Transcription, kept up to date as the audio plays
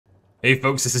Hey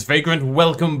folks, this is Vagrant.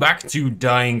 Welcome back to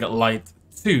Dying Light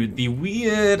 2. The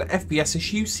weird FPS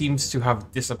issue seems to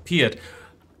have disappeared.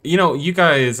 You know, you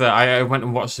guys, I went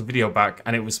and watched the video back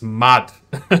and it was mad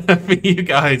for you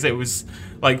guys. It was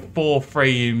like 4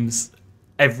 frames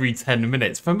every 10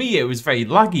 minutes. For me, it was very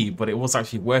laggy, but it was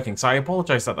actually working. So I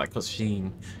apologize that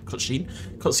cutscene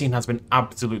has been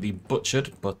absolutely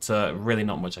butchered, but really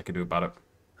not much I can do about it.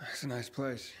 It's a nice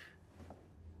place.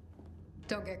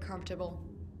 Don't get comfortable.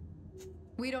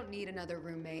 We don't need another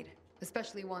roommate,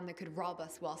 especially one that could rob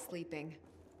us while sleeping.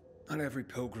 Not every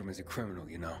pilgrim is a criminal,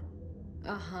 you know.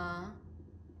 Uh-huh.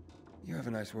 You have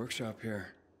a nice workshop here.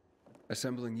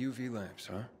 Assembling UV lamps,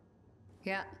 huh?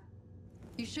 Yeah.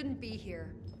 You shouldn't be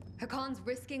here. Hakon's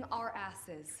risking our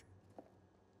asses.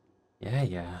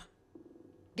 Yeah.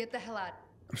 Get the hell out.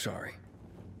 I'm sorry.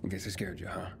 I guess I scared you,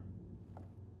 huh?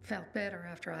 Felt better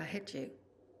after I hit you.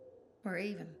 We're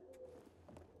even.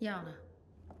 Yana,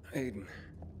 Aiden,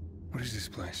 what is this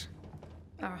place?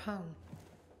 our home,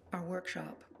 our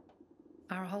workshop,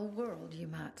 our whole world, you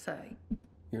might say.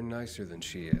 You're nicer than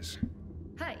she is.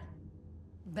 Hey,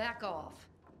 back off.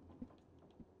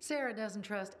 Sarah doesn't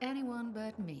trust anyone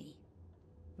but me.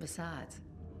 Besides,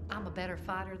 I'm a better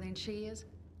fighter than she is,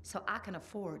 so I can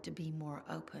afford to be more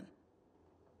open.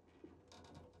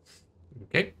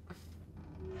 Okay.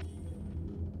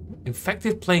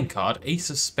 Infected playing card, Ace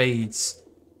of Spades,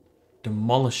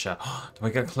 Demolisher. Do I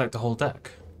get to collect the whole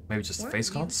deck? Maybe just the face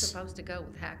Weren't you cards? supposed to go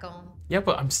with Hakon? Yeah,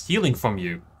 but I'm stealing from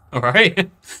you. Alright?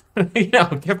 You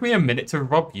know, give me a minute to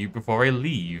rob you before I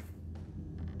leave.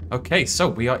 Okay, so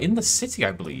we are in the city,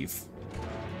 I believe.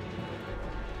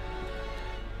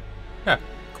 Yeah,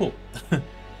 cool.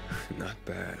 Not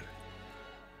bad.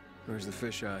 Where's the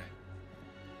fisheye?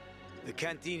 The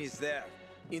canteen is there,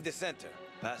 in the center,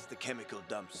 past the chemical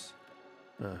dumps.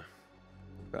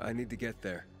 I need to get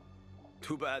there.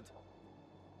 Too bad.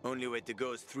 Only way to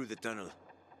go is through the tunnel.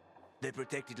 They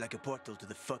protect it like a portal to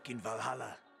the fucking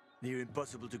Valhalla. Near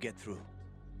impossible to get through.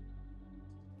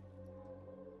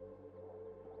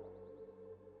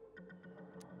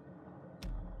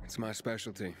 It's my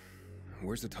specialty.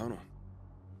 Where's the tunnel?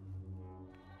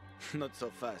 Not so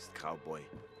fast, cowboy.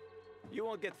 You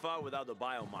won't get far without a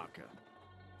biomarker.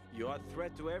 You are a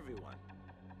threat to everyone.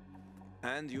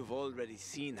 And you've already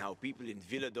seen how people in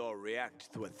Villador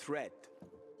react to a threat.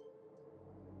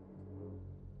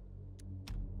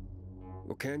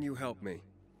 Well, can you help me?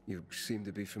 You seem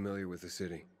to be familiar with the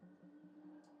city.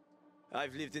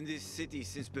 I've lived in this city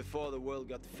since before the world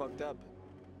got fucked up.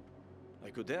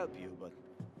 I could help you, but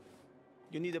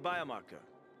you need a biomarker.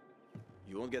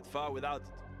 You won't get far without it.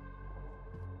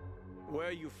 Where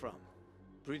are you from?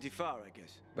 Pretty far, I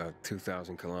guess. About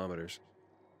 2,000 kilometers.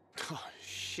 Oh,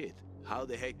 shit. How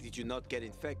the heck did you not get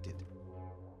infected?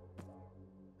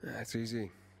 That's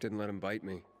easy. Didn't let him bite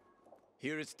me.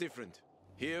 Here it's different.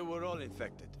 Here we're all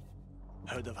infected.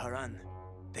 Heard of Harran?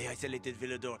 They isolated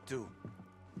Villador too.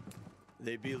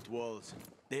 They built walls.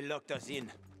 They locked us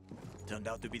in. Turned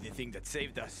out to be the thing that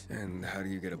saved us. And how do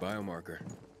you get a biomarker?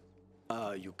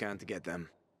 You can't get them.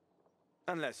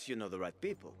 Unless you know the right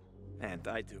people. And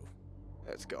I do.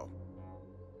 Let's go.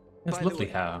 That's By the lovely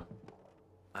way, hair.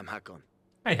 I'm Hakon.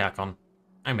 Hey, Hakon.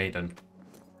 I'm Aiden.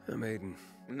 I'm Aiden.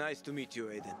 Nice to meet you,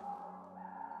 Aiden.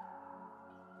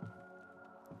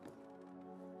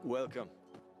 Welcome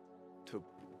to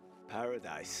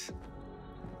paradise.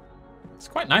 It's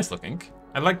quite nice looking.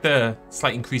 I like the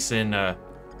slight increase in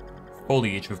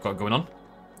foliage we've got going on.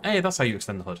 Hey, that's how you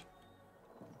extend the hood.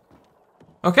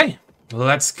 Okay,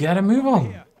 let's get a move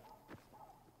on.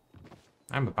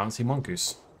 I'm a bouncy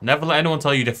mongoose. Never let anyone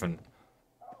tell you different.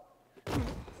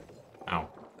 Ow.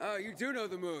 Oh, you do know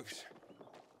the moves.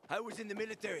 I was in the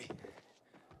military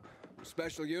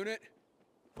Special unit?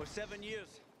 for 7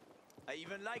 years. I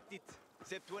even liked it,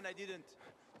 except when I didn't.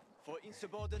 For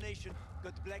insubordination,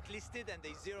 got blacklisted and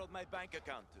they zeroed my bank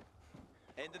account.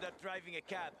 Ended up driving a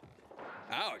cab.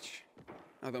 Ouch.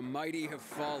 How the mighty have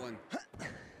fallen.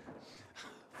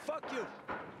 Fuck you!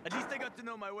 At least I got to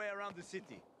know my way around the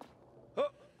city. Oh,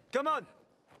 come on!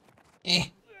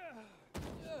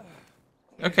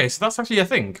 Okay, so that's actually a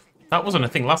thing. That wasn't a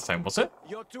thing last time, was it?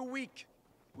 You're too weak.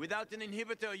 Without an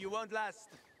inhibitor, you won't last.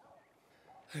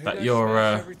 That I your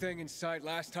smashed everything in sight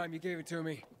last time you gave it to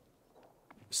me.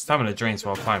 stamina drains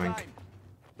while climbing.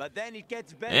 But then it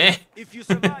gets better Eh. if you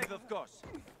survive, of course.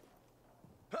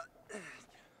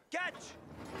 Catch!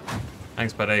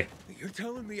 Thanks, buddy. You're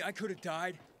telling me I could have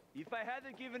died? If I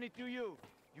hadn't given it to you,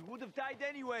 you would have died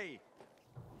anyway.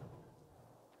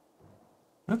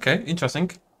 Okay, interesting.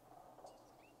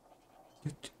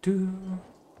 Do-do-do.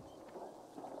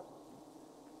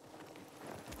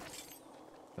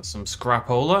 Got some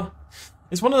scrapola.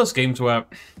 It's one of those games where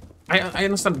I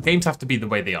understand games have to be the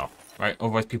way they are, right?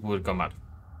 Otherwise people would go mad.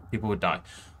 People would die.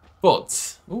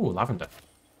 But, ooh, lavender.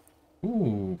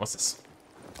 Ooh, what's this?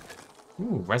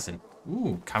 Ooh, resin.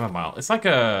 Ooh, chamomile. It's like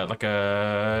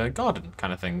a garden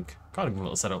kind of thing. Garden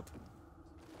little setup.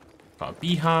 Got a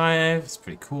beehive. It's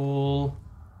pretty cool.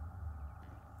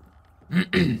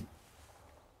 But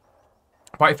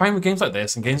I find with games like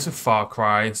this and games with Far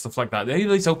Cry and stuff like that,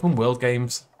 these open world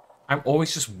games, I'm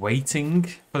always just waiting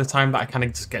for the time that I kind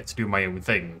of just get to do my own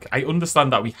thing. I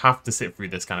understand that we have to sit through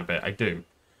this kind of bit. I do.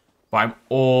 But I'm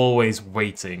always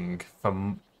waiting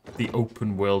for the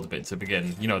open world bit to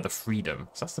begin. You know, the freedom.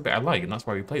 So that's the bit I like, and that's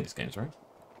why we play these games, right?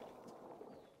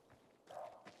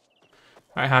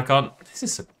 Alright, Harran. This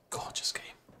is a gorgeous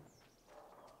game.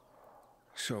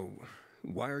 So,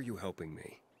 why are you helping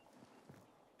me?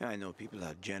 I know people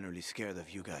are generally scared of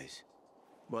you guys.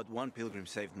 But one pilgrim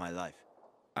saved my life.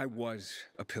 I was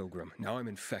a pilgrim. Now I'm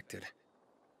infected.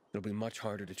 It'll be much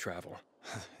harder to travel.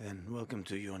 Then welcome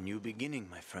to your new beginning,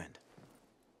 my friend.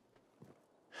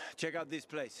 Check out this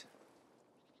place.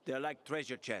 They're like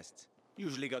treasure chests.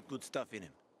 Usually got good stuff in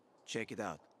them. Check it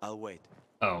out. I'll wait.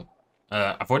 Oh.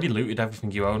 I've already looted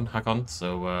everything you own, Harran,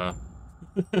 so,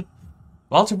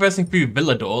 While traversing through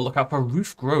Villador, look out for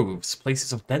roof groves,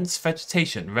 places of dense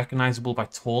vegetation recognizable by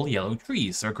tall yellow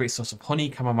trees. They're a great source of honey,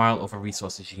 chamomile, other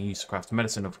resources you can use to craft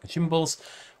medicine or consumables.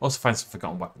 Also find some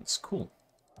forgotten weapons. Cool.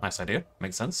 Nice idea.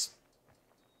 Makes sense.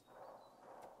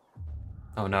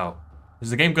 Oh no.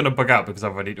 Is the game going to bug out because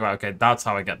I've already... Right, okay, that's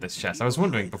how I get this chest. I was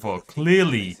wondering before.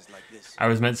 Clearly, I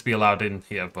was meant to be allowed in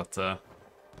here, but...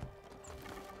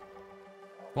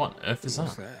 What on earth is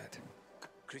What's that? that?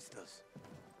 Crystals.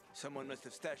 Someone must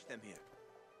have stashed them here.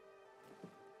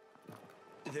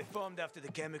 They formed after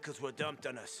the chemicals were dumped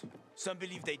on us. Some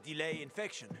believe they delay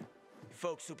infection.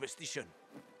 Folk superstition.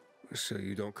 So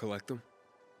you don't collect them?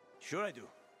 Sure I do.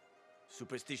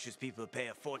 Superstitious people pay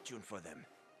a fortune for them.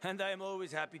 And I am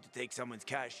always happy to take someone's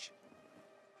cash.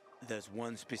 There's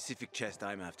one specific chest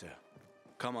I'm after.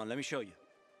 Come on, let me show you.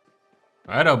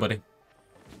 Righto, buddy.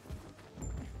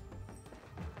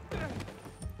 I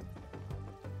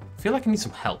feel like I need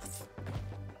some health.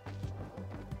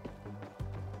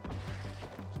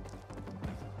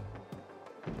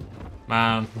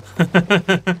 Man.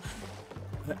 The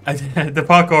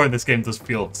parkour in this game does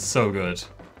feel so good.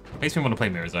 Makes me want to play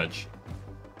Mirror's Edge.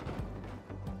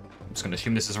 I'm just going to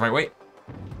assume this is the right way.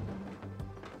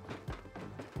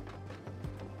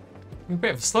 You're a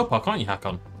bit of a slow park, aren't you,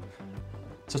 Harran?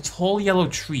 So tall yellow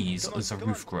trees as a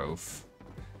roof grove.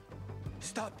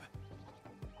 Stop!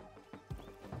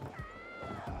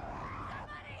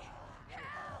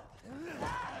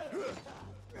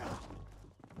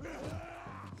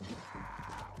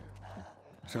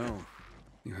 So,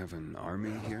 you have an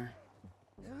army here?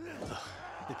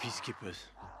 The peacekeepers.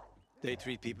 They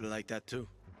treat people like that too.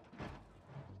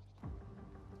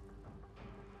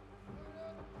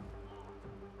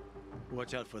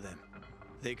 Watch out for them.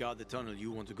 They guard the tunnel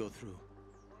you want to go through.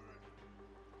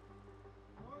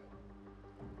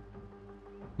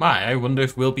 I wonder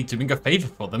if we'll be doing a favor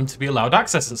for them to be allowed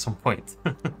access at some point.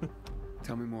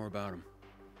 Tell me more about them.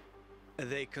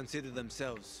 They consider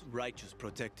themselves righteous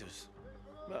protectors.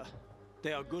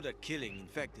 They are good at killing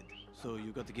infected, so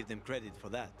you got to give them credit for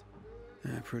that.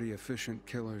 Yeah, pretty efficient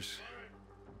killers.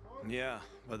 Yeah,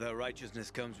 but their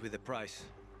righteousness comes with a price.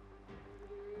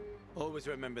 Always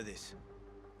remember this.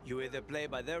 You either play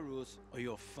by their rules or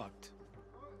you're fucked.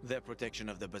 Their protection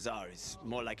of the bazaar is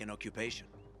more like an occupation.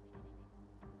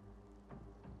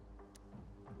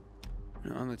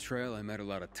 On the trail, I met a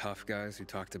lot of tough guys who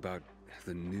talked about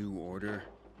the new order.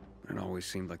 It always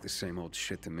seemed like the same old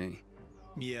shit to me.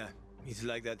 Yeah, it's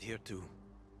like that here too.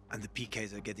 And the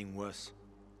PKs are getting worse.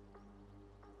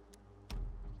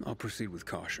 I'll proceed with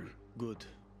caution. Good.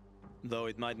 Though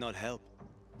it might not help.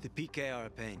 The PK are a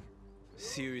pain.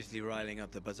 Seriously riling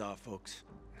up the bazaar folks.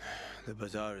 The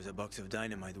bazaar is a box of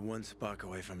dynamite one spark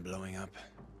away from blowing up.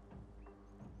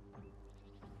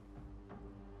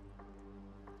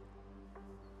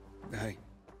 Hey,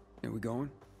 are we going?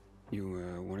 You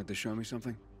wanted to show me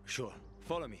something? Sure,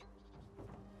 follow me.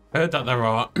 I heard that there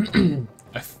are,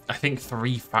 I think,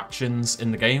 3 factions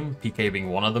in the game, PK being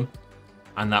one of them.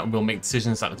 And that will make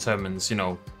decisions that determines, you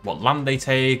know, what land they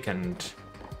take and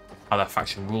how that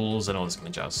faction rules and all this kind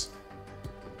of jazz.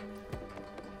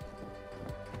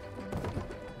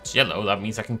 It's yellow, that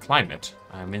means I can climb it.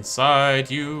 I'm inside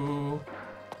you.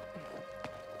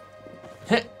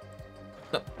 Hit.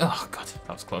 Oh god,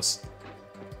 that was close.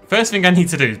 First thing I need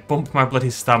to do is bump my bloody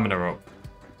stamina up.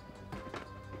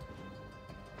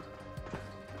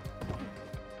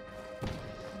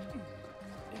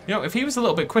 You know, if he was a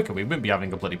little bit quicker, we wouldn't be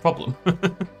having a bloody problem.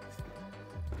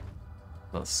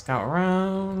 Let's scout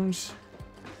around.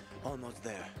 Almost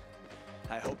there.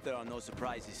 I hope there are no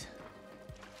surprises.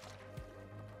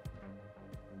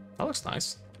 That looks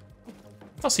nice.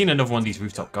 I've not seen another one of these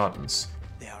rooftop gardens.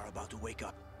 They are about to wake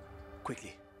up.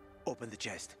 Quickly, open the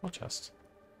chest. What chest?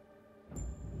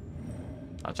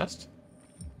 That chest?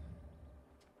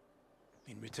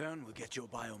 In return, we'll get your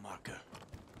biomarker.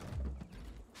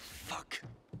 Fuck.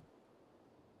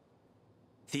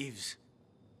 Thieves.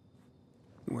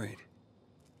 Wait.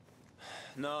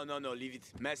 No, leave it.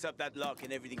 Mess up that lock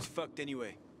and everything's fucked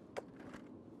anyway.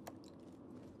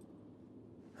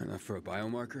 Enough for a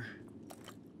biomarker?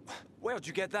 Where'd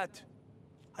you get that?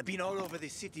 I've been all over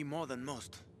this city more than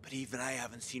most, but even I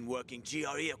haven't seen working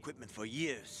GRE equipment for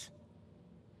years.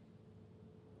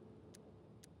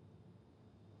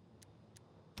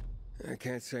 I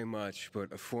can't say much,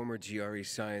 but a former GRE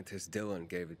scientist, Dylan,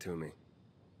 gave it to me.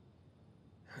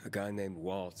 A guy named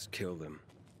Waltz killed him.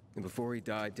 And before he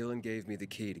died, Dylan gave me the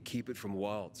key to keep it from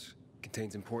Waltz. It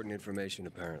contains important information,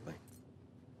 apparently.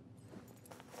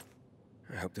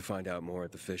 I hope to find out more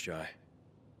at the fisheye.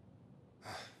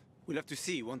 We'll have to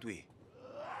see, won't we?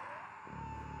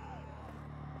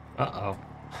 Uh-oh.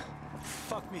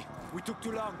 Fuck me. We took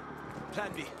too long.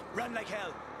 Plan B. Run like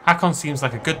hell. Hakon seems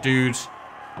like a good dude.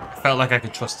 I felt like I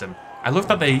could trust him. I love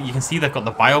that you can see they've got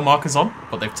the biomarkers on,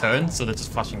 but they've turned, so they're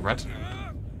just flashing red.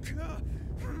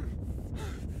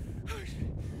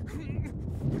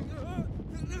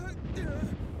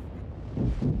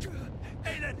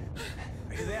 Aiden!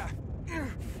 Are you there?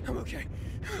 I'm okay.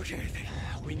 Okay, I think.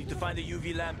 We need to find a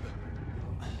UV lamp.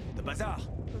 The bazaar.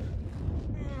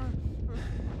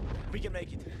 We can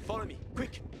make it. Follow me,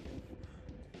 quick.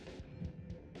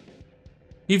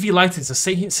 UV light is a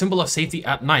symbol of safety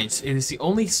at night. It is the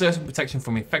only certain protection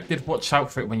from infected. Watch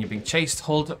out for it when you're being chased.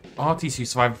 Hold RT to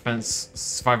survivor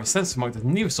sense to mark the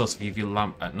nearest source of UV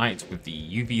lamp at night with the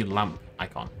UV lamp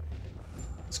icon.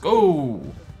 Let's go!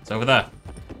 It's over there.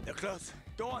 They're close.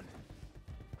 Go on.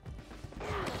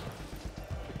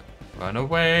 Run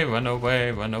away, run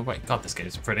away, run away. God, this game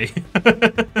is pretty.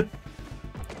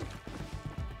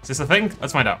 Is this a thing?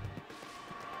 Let's find out.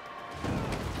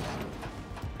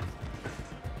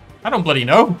 I don't bloody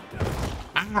know.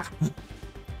 Ah.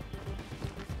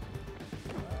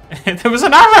 There was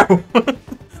an arrow!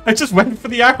 I just went for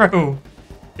the arrow.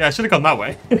 Yeah, I should have gone that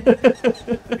way.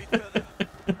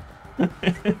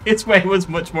 Its way was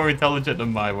much more intelligent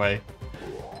than my way.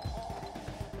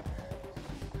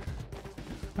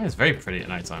 Oh, it's very pretty at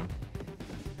night time.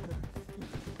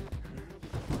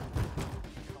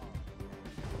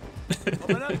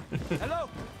 Open up. Hello.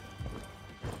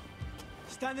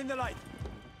 Stand in the light.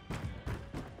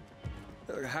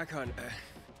 Hakon,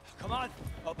 Come on.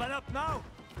 Open up now.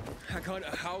 Hakon,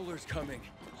 a howler's coming.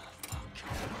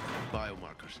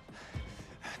 Biomarkers.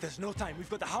 There's no time. We've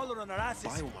got the howler on our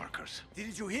asses. Biomarkers.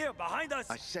 Didn't you hear? Behind us.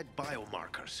 I said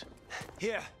biomarkers.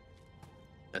 Here.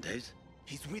 And his?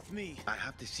 He's with me. I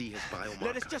have to see his biomarker.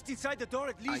 Let us just inside the door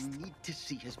at I least. need to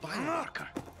see his biomarker.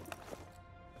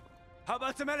 How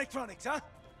about some electronics, huh?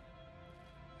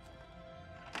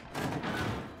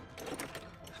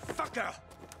 Fucker!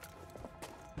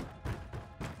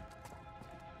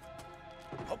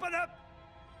 Open up!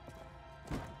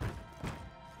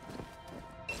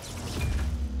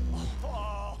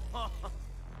 Oh.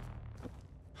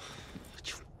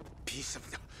 You piece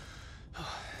of...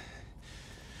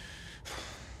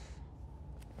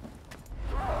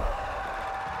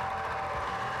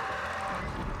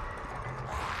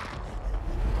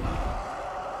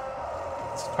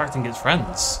 It's attracting its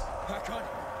friends. Hakon,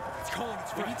 it's calling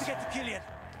its We need friends. to get to Killian.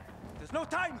 There's no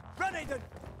time. Run, Aiden.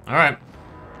 Alright.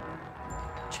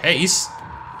 Chase?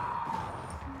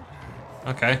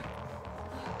 Okay.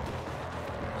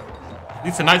 At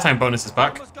least the nighttime bonus is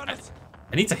back. Almost got us.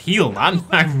 I need to heal, man.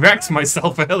 I wrecked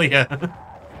myself earlier.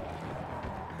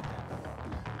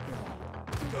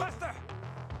 Faster!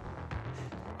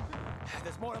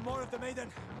 There's more and more of them, Aiden.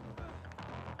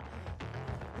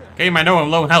 Game, I know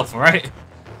I'm low in health, alright?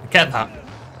 I get that.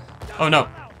 Oh no.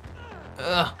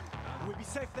 Ugh. We'll be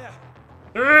safe there.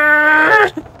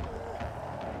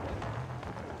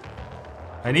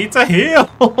 I need to heal.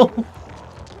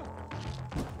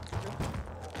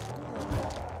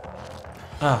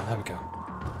 Ah, there we go.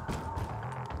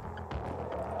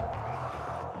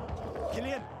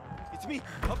 Killian, it's me.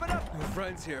 Open up. No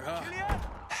friends here, huh? Killian!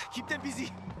 Keep them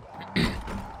busy.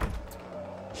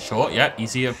 Short, yeah,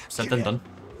 easier said than done.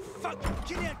 Fuck!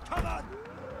 Killian, come on!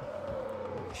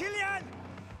 Killian!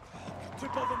 You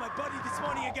trip over my body this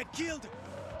morning and get killed!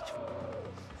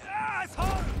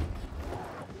 Asshole!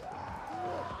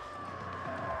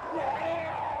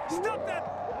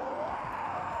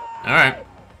 Alright.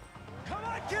 Come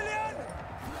on, Killian!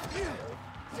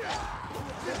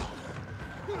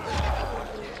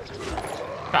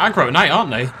 They're aggro at night,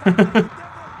 aren't they?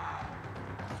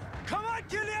 Come on,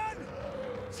 Killian!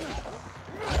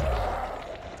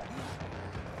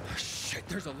 Shit,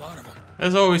 there's a lot of them.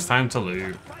 There's always time to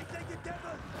loot. Fight like a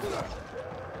devil!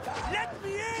 Let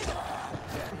me in!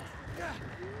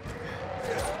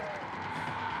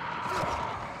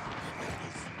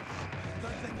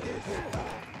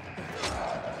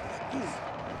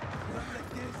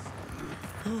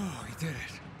 Oh, he did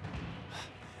it.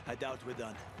 I doubt we're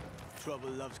done. Trouble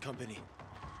loves company.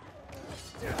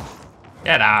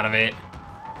 Get out of it.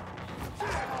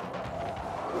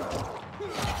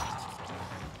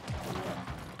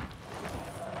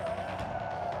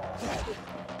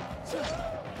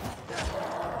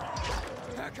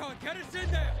 Hakon, get us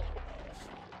in there!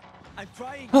 I'm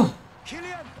trying. Oh.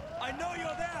 Killian, I know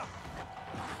you're there.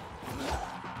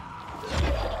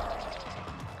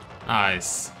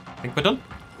 Nice. Think we're done?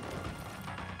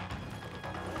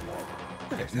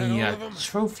 Get me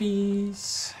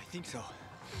trophies. I think so.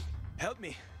 Help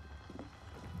me.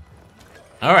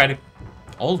 Alrighty.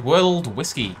 Old world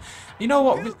whiskey. You know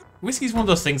what? Whiskey's one of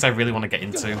those things I really want to get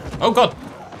into. Oh god!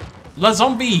 La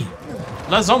zombie!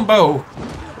 La zombo!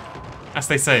 As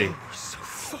they say. We're so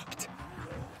fucked.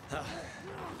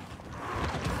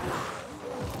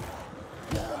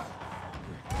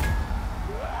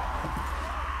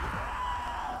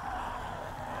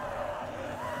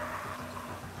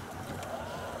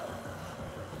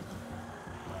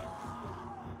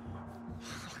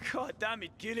 God damn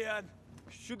it, Killian.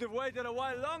 Should have waited a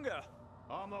while longer.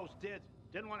 Almost did.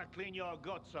 Didn't want to clean your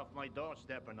guts off my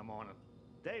doorstep in the morning.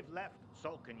 They've left,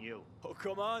 so can you. Oh,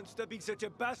 come on. Stop being such a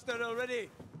bastard already.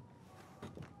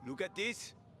 Look at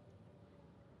this.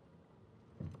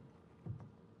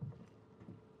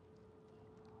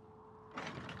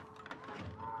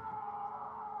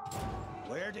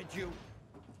 Where did you...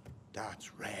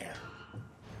 That's rare.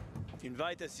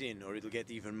 Invite us in, or it'll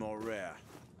get even more rare.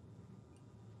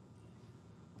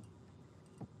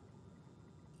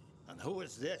 And who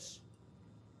is this?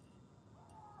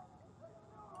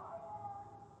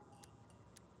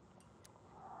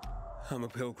 I'm a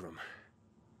pilgrim.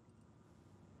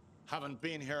 Haven't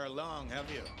been here long, have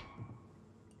you?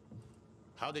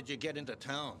 How did you get into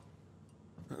town?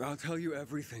 I'll tell you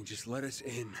everything, just let us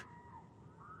in.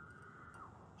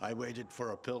 I waited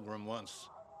for a pilgrim once.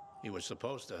 He was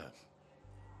supposed to...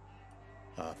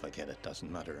 Oh, forget it. Doesn't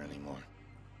matter anymore.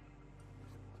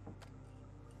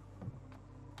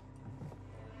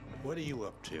 What are you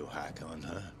up to, Hakon,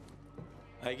 huh?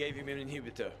 I gave him an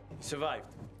inhibitor. He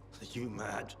survived. Are you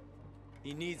mad?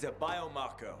 He needs a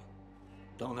biomarker.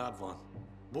 Don't have one.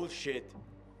 Bullshit.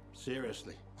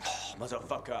 Seriously.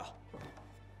 Motherfucker.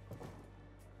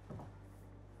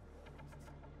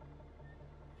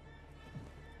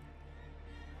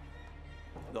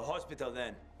 The hospital,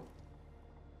 then.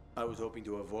 I was hoping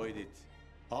to avoid it.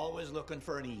 Always looking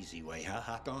for an easy way, huh,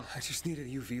 Hakon? I just need a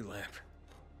UV lamp.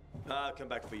 I'll come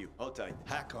back for you. Hold tight.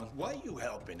 Hakon, why are you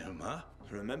helping him, huh?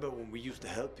 Remember when we used to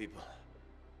help people?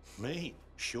 Me?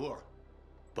 Sure.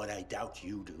 But I doubt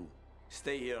you do.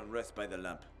 Stay here and rest by the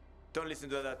lamp. Don't listen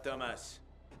to that dumbass.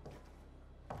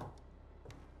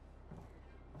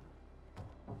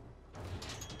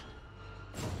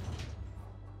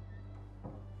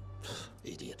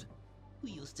 Idiot.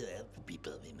 We used to help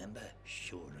people, remember?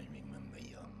 Sure, I remember,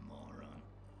 you moron.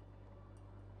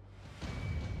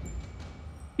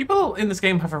 People in this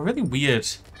game have a really weird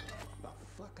A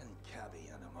fucking cabbie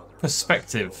and a mother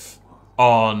perspective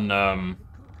on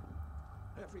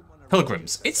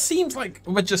pilgrims. It seems like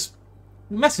we're just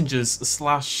messengers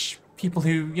slash people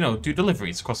who, you know, do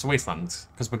deliveries across the wasteland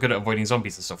because we're good at avoiding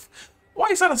zombies and stuff. Why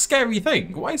is that a scary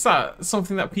thing? Why is that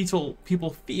something that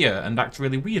people fear and act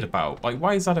really weird about? Like,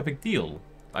 why is that a big deal?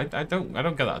 I don't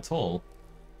get that at all.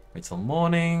 Wait till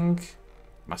morning.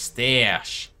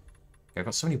 Mustache. Okay, I've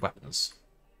got so many weapons.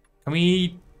 Can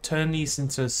we turn these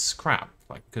into scrap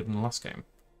like we could in the last game?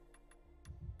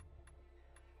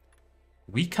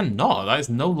 We cannot. That is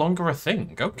no longer a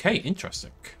thing. Okay,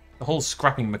 interesting. The whole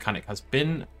scrapping mechanic has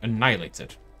been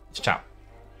annihilated. Let's chat.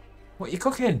 What are you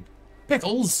cooking?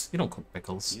 Pickles? You don't cook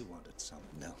pickles. You wanted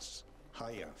something else.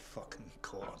 Higher fucking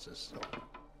causes.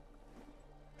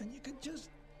 And you could just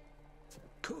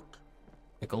cook.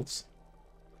 Pickles?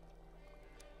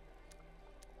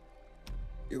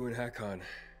 You and Hakon,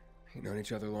 you known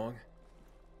each other long?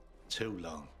 Too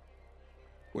long.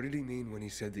 What did he mean when he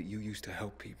said that you used to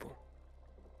help people?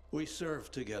 We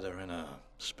served together in a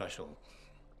special...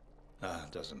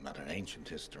 doesn't matter, ancient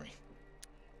history.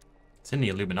 It's in the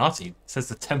Illuminati. It says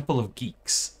the Temple of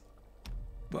Geeks.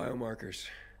 Biomarkers.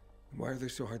 Why are they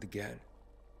so hard to get?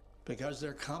 Because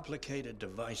they're complicated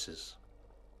devices.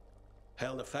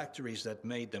 Hell, the factories that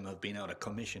made them have been out of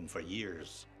commission for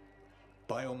years.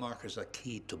 Biomarkers are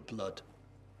key to blood.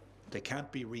 They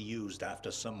can't be reused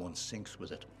after someone sinks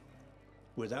with it.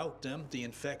 Without them, the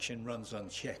infection runs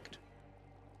unchecked.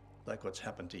 Like what's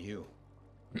happened to you.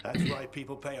 That's why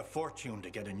people pay a fortune to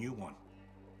get a new one.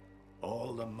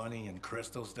 All the money and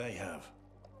crystals they have.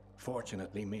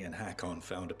 Fortunately, me and Harran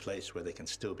found a place where they can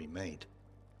still be made.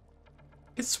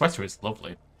 His sweater is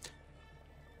lovely.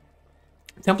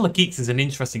 Temple of Geeks is an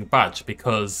interesting badge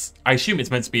because I assume it's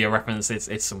meant to be a reference.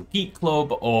 It's some geek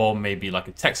club or maybe like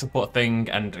a tech support thing,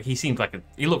 and he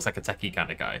looks like a techie kind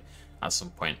of guy at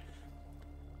some point.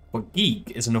 But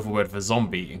geek is another word for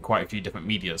zombie in quite a few different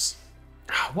medias.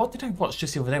 What did I watch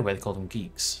just the other day where they called them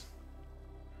geeks?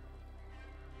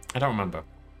 I don't remember.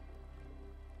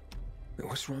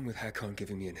 What's wrong with Harran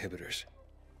giving me inhibitors?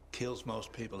 Kills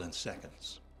most people in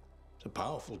seconds. It's a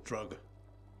powerful drug.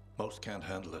 Most can't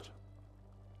handle it.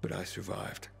 But I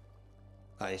survived.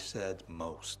 I said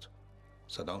most.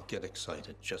 So don't get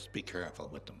excited. Just be careful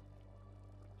with them.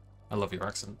 I love your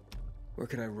accent. Where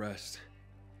can I rest?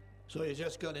 So you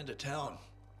just got into town.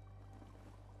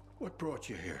 What brought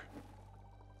you here?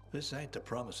 This ain't the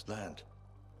promised land.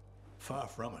 Far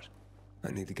from it.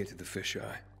 I need to get to the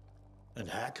fisheye. And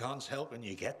Harran's helping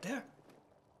you get there?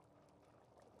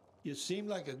 You seem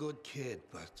like a good kid,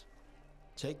 but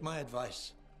take my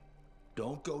advice.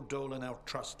 Don't go doling out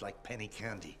trust like penny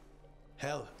candy.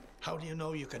 Hell, how do you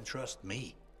know you can trust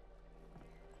me?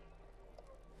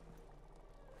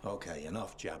 Okay,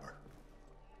 enough jabber.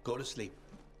 Go to sleep.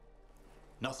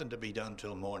 Nothing to be done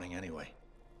till morning anyway.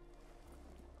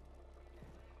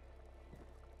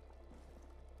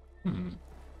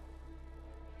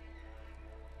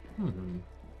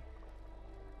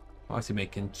 What is he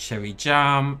making? Cherry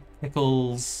jam,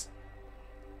 pickles,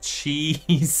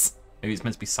 cheese. Maybe it's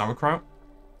meant to be sauerkraut?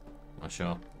 Not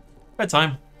sure.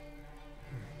 Bedtime.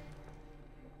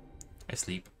 I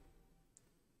sleep.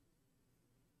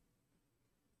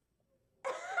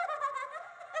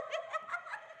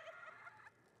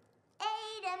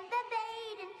 Aiden,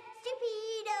 babaden,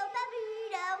 stupido,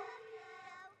 babudo.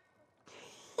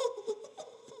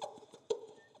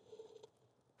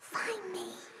 Find me.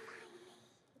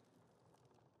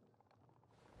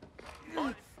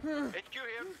 HQ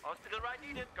here. Hospital right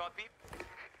needed. Copy.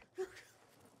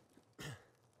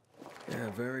 Yeah,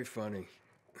 very funny.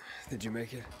 Did you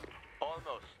make it?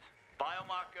 Almost.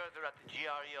 Biomarkers are at the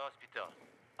GRE hospital.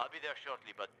 I'll be there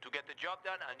shortly, but to get the job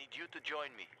done, I need you to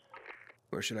join me.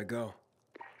 Where should I go?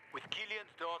 With Killian's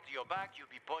door to your back,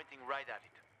 you'll be pointing right at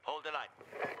it. Hold the line.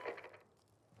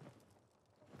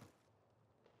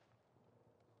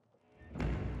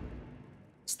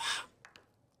 What's that?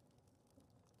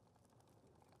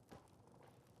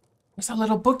 Where's that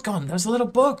little book gone? There's a little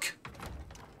book.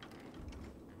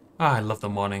 Ah, I love the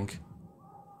morning.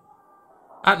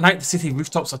 At night, the city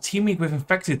rooftops are teeming with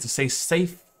infected. To stay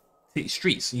safe, city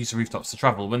streets use the rooftops to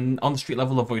travel. When on the street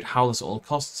level, avoid howlers at all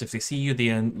costs. If they see you, they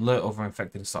alert over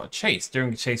infected and start a chase.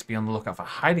 During a chase, be on the lookout for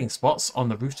hiding spots on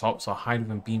the rooftops or hide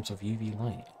within beams of UV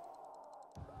light.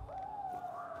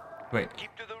 Wait.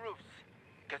 Keep to the roofs,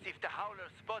 because if the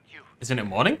howlers spot you... Isn't it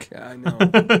morning? Yeah, I know.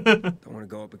 Don't want to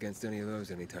go up against any of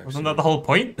those anytime Wasn't soon. that the whole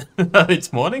point? That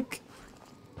it's morning?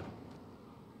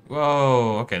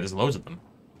 Whoa, okay, there's loads of them.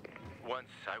 Once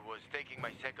I was taking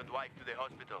my second wife to the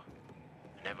hospital.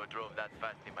 Never drove that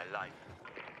fast in my life.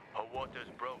 Her waters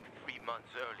broke 3 months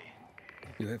early.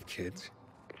 You have kids?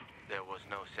 There was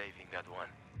no saving that one.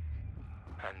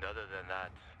 And other than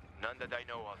that, none that I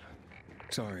know of.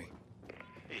 Sorry.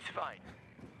 It's fine.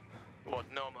 What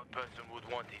normal person would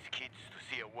want his kids to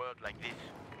see a world like this?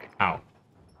 Ow.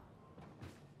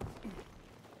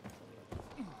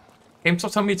 Game,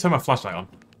 stop telling me to turn my flashlight on.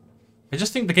 I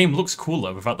just think the game looks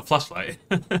cooler without the flashlight.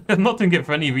 I'm not doing it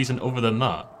for any reason other than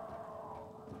that.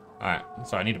 Alright,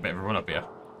 so I need a bit of a run up here.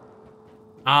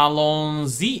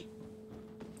 Allons-y.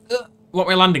 What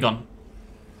we're landing on.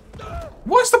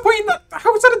 What's the point in that?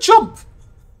 How is that a jump?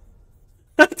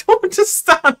 I don't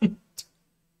understand.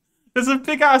 There's a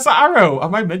big ass arrow.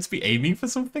 Am I meant to be aiming for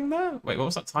something there? Wait, what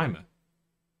was that timer?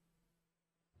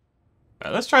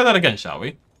 Right, let's try that again, shall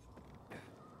we?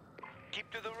 Keep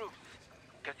to the roofs,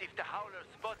 because if the howlers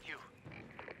spot you...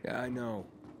 Yeah, I know.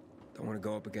 Don't want to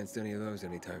go up against any of those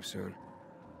anytime soon.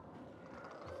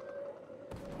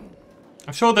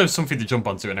 I'm sure there's something to jump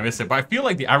onto and I missed it, but I feel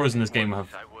like the arrows in this game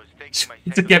have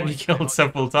to get me killed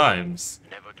several times.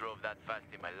 Never drove that fast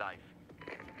in my life.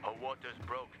 Her waters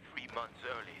broke 3 months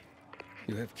early.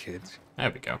 You have kids? There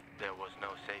we go. There was no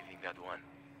saving that one.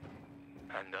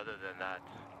 And other than that,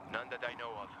 none that I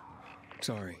know of.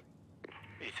 Sorry.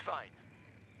 It's fine.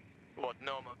 What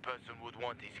normal person would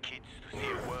want his kids to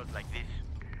see a world like this?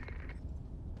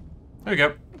 There we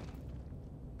go.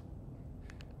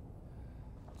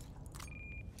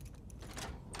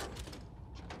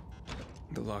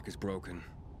 The lock is broken.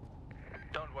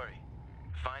 Don't worry.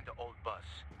 Find the old bus.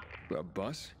 A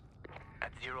bus?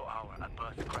 At 0 hour, a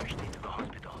bus crashed into the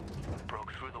hospital.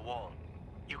 Broke through the wall.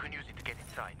 You can use it to get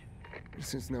inside.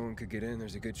 Since no one could get in,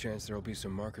 there's a good chance there'll be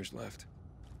some markers left.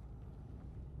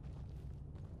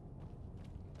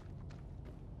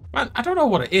 Man, I don't know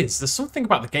what it is. There's something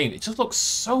about the game. It just looks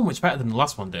so much better than the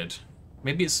last one did.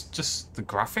 Maybe it's just the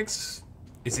graphics?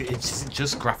 Is it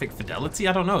just graphic fidelity?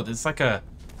 I don't know. There's like a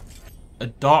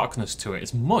darkness to it.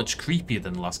 It's much creepier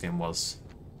than the last game was.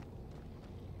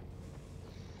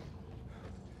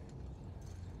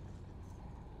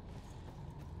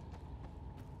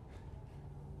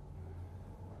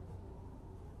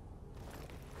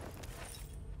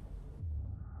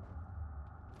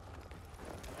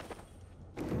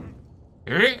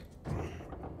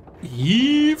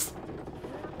 Heave.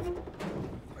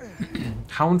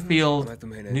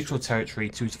 Houndfield, neutral territory,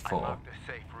 2 to 4. I marked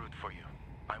a safe route for you.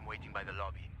 I'm waiting by the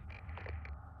lobby.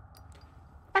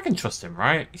 I can trust him,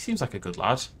 right? He seems like a good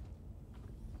lad.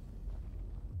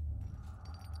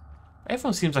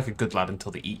 Everyone seems like a good lad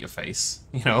until they eat your face,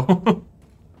 you know?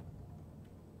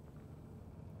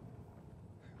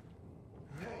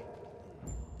 Hey,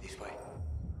 this way.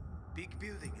 Big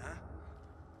building, huh?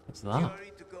 What's that?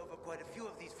 GRE took over quite a few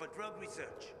of these for drug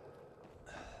research.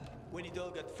 When it all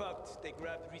got fucked, they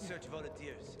grabbed research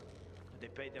volunteers. They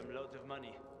paid them loads of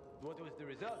money. What was the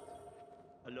result?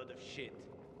 A lot of shit.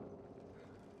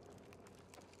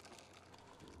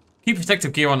 Keep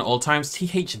protective gear on all times.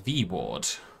 THV ward.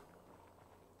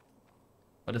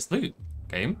 But there's loot.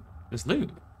 Game. There's loot.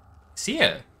 See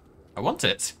it. I want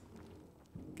it.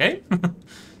 Okay?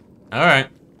 Alright.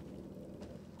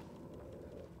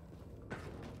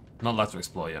 Not allowed to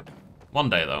explore yet. One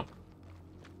day, though.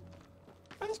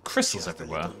 There's crystals Just a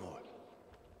everywhere. little more.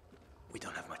 We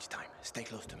don't have much time. Stay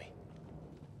close to me.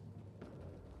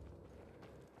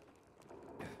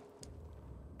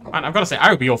 Man, I've got to say,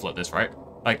 I would be awful at this, right?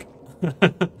 Like,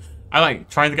 I like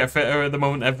trying to get fitter at the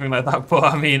moment, everything like that. But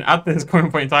I mean, at this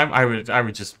current point in time, I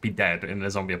would just be dead in a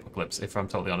zombie apocalypse, if I'm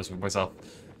totally honest with myself.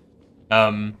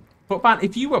 But man,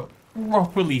 if you were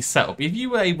properly set up, if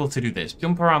you were able to do this,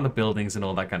 jump around the buildings and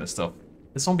all that kind of stuff,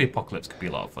 the zombie apocalypse could be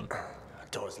a lot of fun.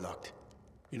 Door's locked.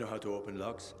 You know how to open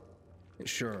locks?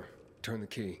 Sure. Turn the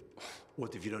key.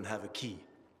 What if you don't have a key?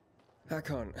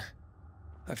 Hakon,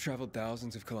 I've traveled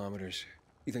thousands of kilometers.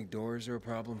 You think doors are a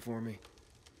problem for me?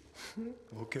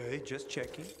 Okay, just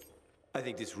checking. I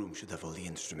think this room should have all the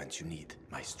instruments you need,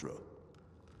 Maestro.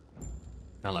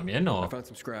 Now let me in, or? I found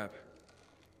some scrap.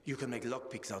 You can make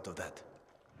lockpicks out of that.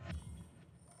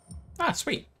 Ah,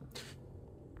 sweet.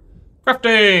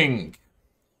 Crafting!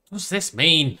 What's this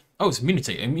mean? Oh, it's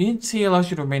immunity. Immunity allows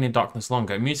you to remain in darkness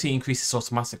longer. Immunity increases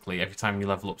automatically every time you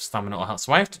level up stamina or health.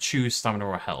 So I have to choose stamina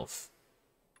or health.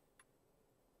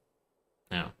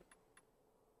 Yeah.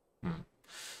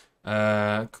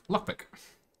 Lockpick.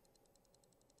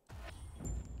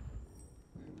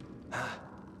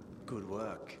 Good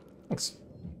work. Thanks.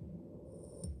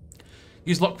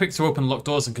 Use lockpicks to open locked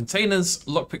doors and containers.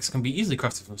 Lockpicks can be easily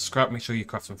crafted from scrap. Make sure you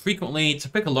craft them frequently. To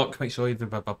pick a lock, make sure you do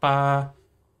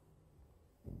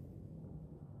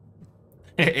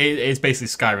It's basically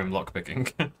Skyrim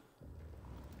lockpicking.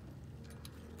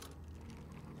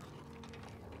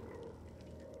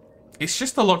 It's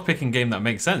just a lockpicking game that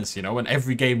makes sense, you know, and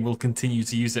every game will continue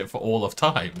to use it for all of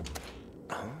time.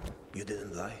 Oh, you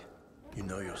didn't lie. You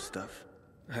know your stuff.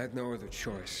 I had no other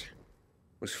choice.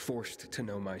 Was forced to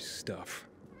know my stuff.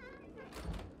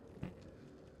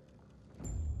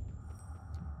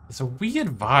 There's a weird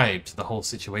vibe to the whole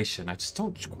situation. I just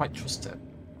don't quite trust it.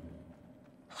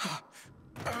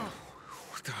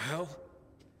 What the hell?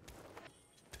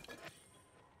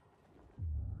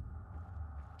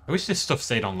 I wish this stuff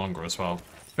stayed on longer as well.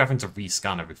 We're having to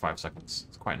rescan every 5 seconds.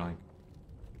 It's quite annoying.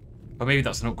 But maybe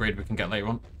that's an upgrade we can get later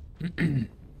on.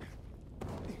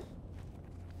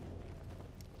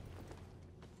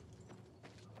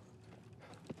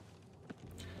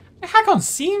 Hakon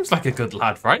seems like a good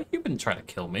lad, right? He wouldn't try to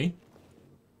kill me.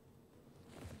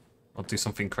 Or do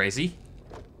something crazy.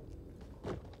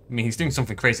 I mean, he's doing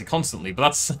something crazy constantly, but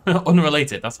that's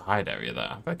unrelated. That's a hide area there.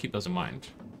 I've got to keep those in mind.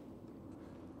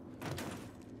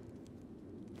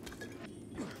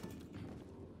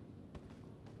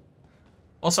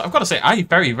 Also, I've got to say, I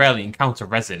very rarely encounter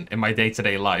resin in my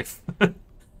day-to-day life.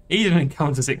 Aiden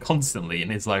encounters it constantly in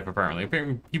his life, apparently.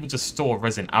 Apparently people just store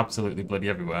resin absolutely bloody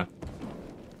everywhere.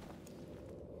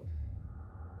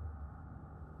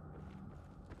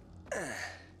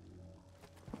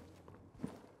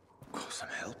 Oh, some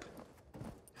help?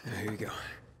 Here you go.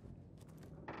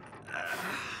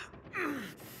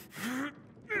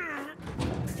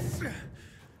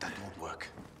 That won't work.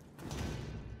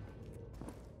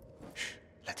 Shh,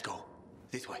 let's go.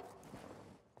 This way.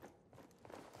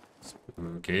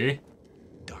 Okay.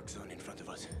 Dark zone in front of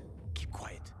us. Keep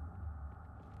quiet.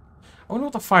 I wonder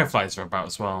what the fireflies are about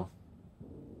as well.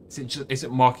 Is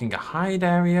it marking a hide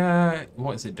area?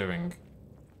 What is it doing?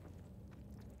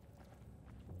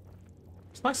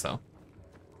 It's nice though.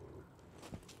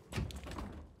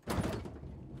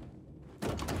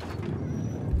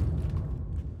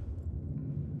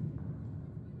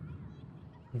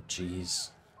 Oh, jeez.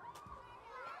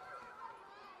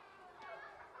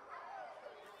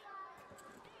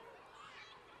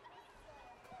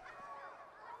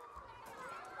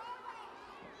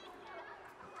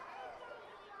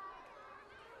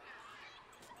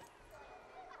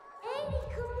 Aiden,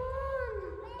 come on!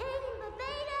 Aiden,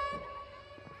 Babaden!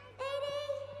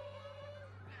 Aiden!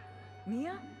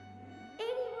 Mia?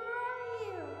 Aiden, where are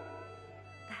you?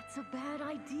 That's a bad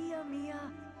idea, Mia.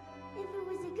 If it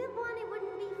was a good one, it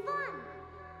wouldn't be fun.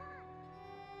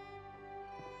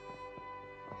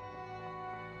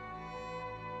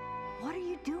 What are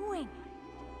you doing?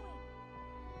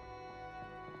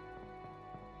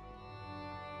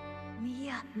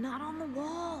 Mia, not on the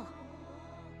wall.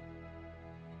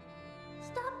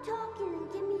 Stop talking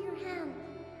and give me your hand.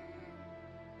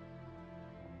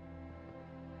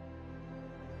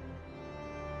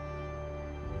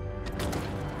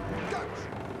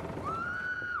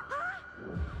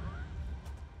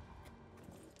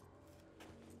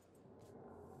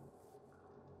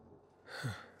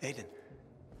 Aiden.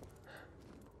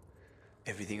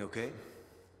 Everything okay?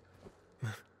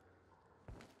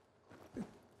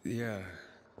 Yeah.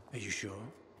 Are you sure?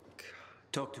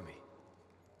 Talk to me.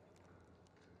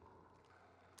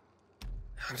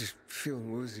 I'm just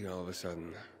feeling woozy all of a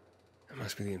sudden. It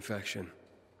must be the infection.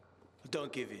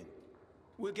 Don't give in.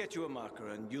 We'll get you a marker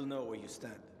and you'll know where you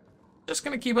stand. Just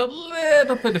gonna keep a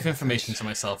little bit of information to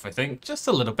myself, I think. Just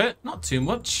a little bit, not too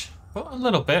much, but a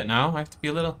little bit now. I have to be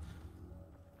a little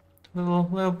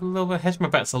bit, hedge my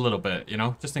bets a little bit, you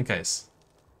know, just in case.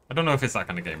 I don't know if it's that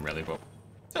kind of game really, but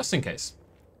just in case.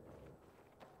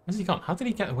 Where's he gone? How did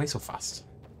he get away so fast?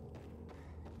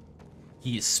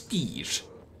 He is speed.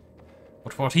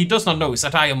 But what he does not know is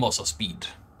that I am also speed.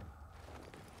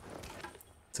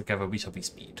 Together we shall be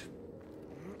speed.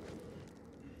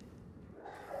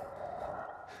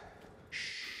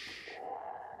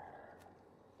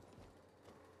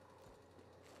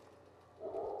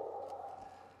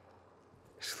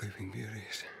 Sleeping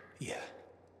Beauties. Yeah,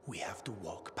 we have to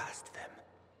walk past them.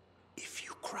 If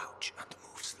you crouch and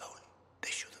move slowly, they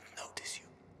shouldn't notice you.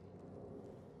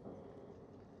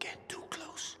 Get too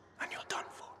close and you're done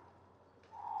for.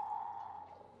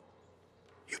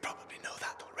 You probably know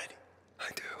that already. I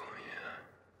do, yeah.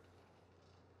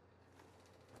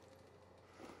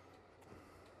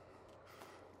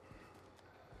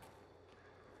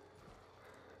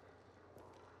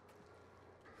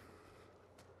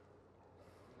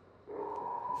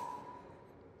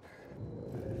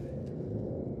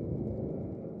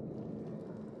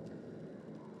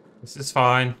 This is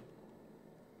fine.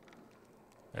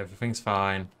 Everything's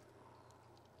fine.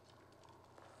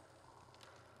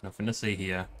 Nothing to see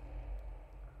here.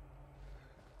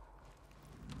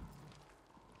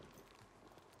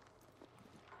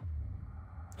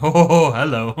 Oh,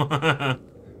 hello.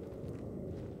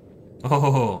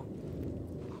 Oh.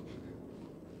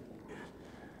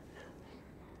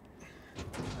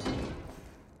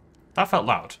 That felt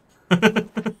loud.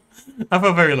 That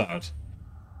felt very loud.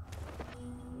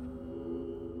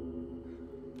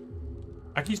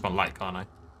 I can use my light, can't I?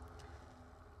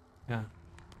 Yeah.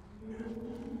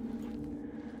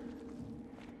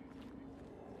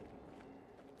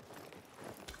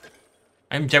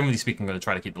 I'm generally speaking going to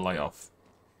try to keep the light off.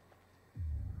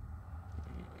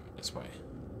 This way.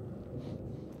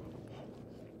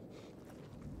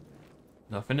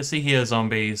 Nothing to see here,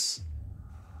 zombies.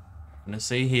 Nothing to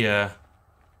see here.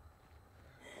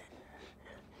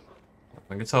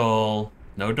 Nothing at all.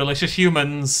 No delicious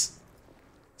humans.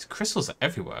 These crystals are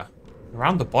everywhere.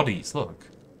 Around the bodies, look.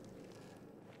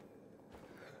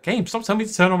 Game, stop telling me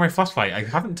to turn on my flashlight. I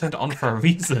haven't turned it on for a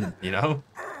reason, you know?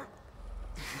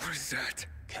 What is that?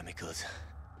 Chemicals.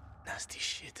 Nasty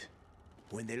shit.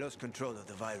 When they lost control of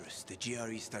the virus, the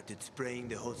GRE started spraying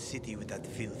the whole city with that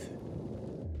filth.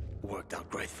 Worked out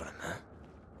great for them, huh?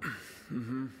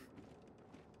 Mm-hmm.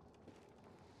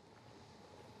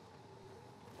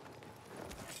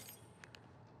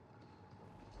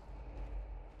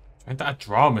 Trying to add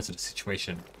drama to the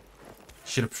situation. You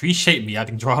should appreciate me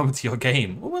adding drama to your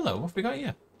game. Oh, hello. What have we got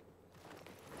here?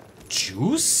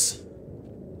 Juice?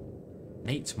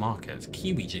 Nate's Market.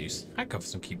 Kiwi juice. I'd go for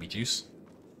some kiwi juice.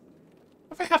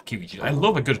 Have I had kiwi juice? I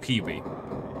love a good kiwi.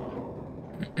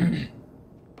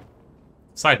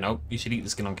 Side note, you should eat the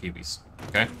skin on kiwis.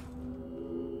 Okay?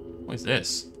 What is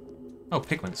this? Oh,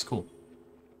 pigments. Cool.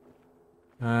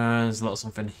 There's a lot of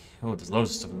something. Oh, there's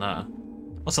loads of stuff in there.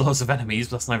 Also loads of enemies,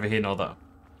 but that's neither here nor there.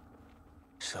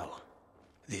 So,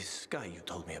 this guy you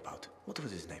told me about, what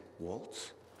was his name?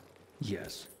 Waltz?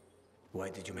 Yes. Why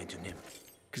did you mention him?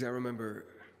 Because I remember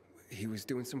he was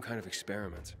doing some kind of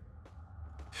experiment.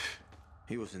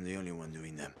 He wasn't the only one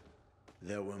doing them.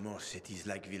 There were more cities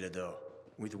like Villador,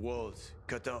 with walls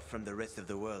cut off from the rest of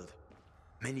the world.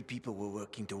 Many people were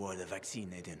working toward a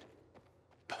vaccine, Aiden.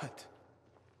 But,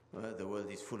 well, the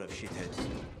world is full of shitheads.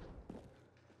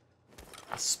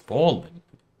 A Sporlin?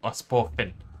 Or a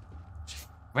Sporfin?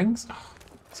 Rings? Oh,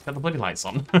 it's got the bloody lights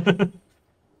on.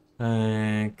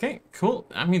 Okay, cool.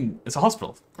 I mean, it's a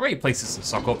hospital. Great places to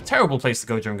stock up. Terrible place to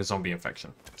go during a zombie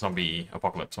infection. Zombie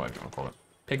apocalypse, whatever you want to call it.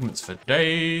 Pigments for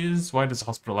days. Why does the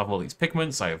hospital have all these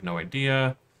pigments? I have no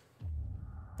idea.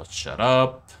 But shut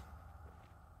up.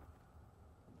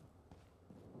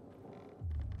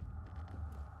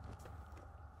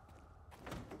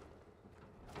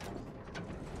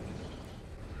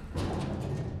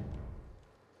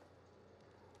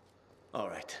 All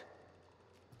right.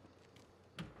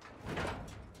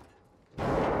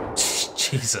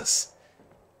 Jesus.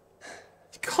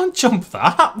 You can't jump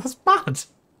that. That's bad.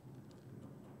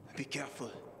 Be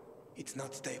careful. It's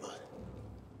not stable.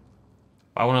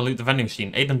 I want to loot the vending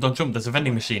machine. Aiden, don't jump. There's a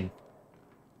vending machine.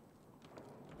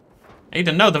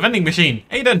 Aiden, no, the vending machine.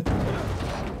 Aiden!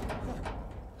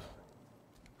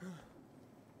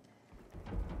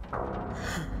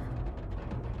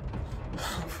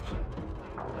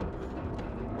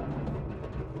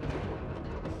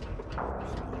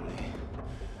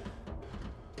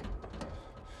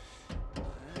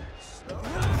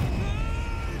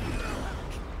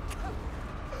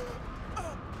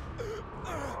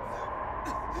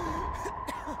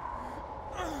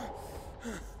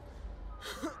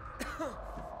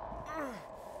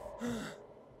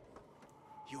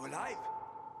 You alive?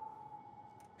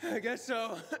 I guess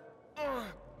so.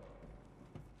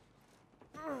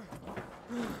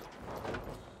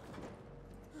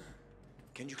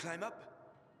 Can you climb up?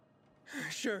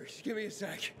 Sure, just give me a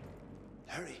sec.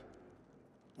 Hurry.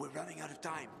 We're running out of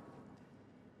time.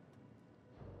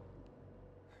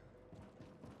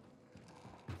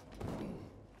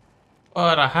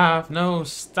 But I have no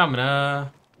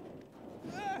stamina.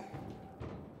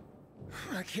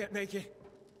 I can't make it.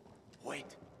 Wait.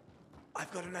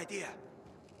 I've got an idea.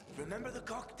 Remember the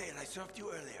cocktail I served you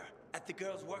earlier at the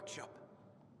girls' workshop?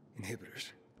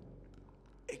 Inhibitors.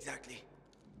 Exactly.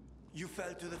 You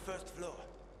fell to the first floor.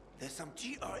 There's some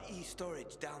GRE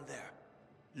storage down there.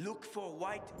 Look for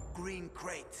white-green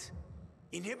crates.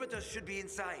 Inhibitors should be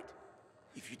inside.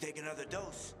 If you take another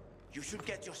dose, you should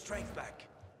get your strength back.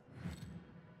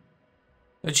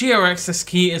 The GR access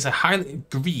key is a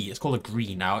it's called a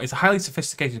GRE now. It's a highly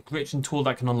sophisticated glitching tool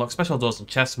that can unlock special doors and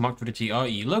chests marked with the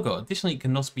GRE logo. Additionally, it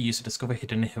can also be used to discover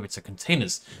hidden inhibitor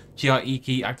containers. GRE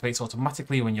key activates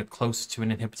automatically when you're close to an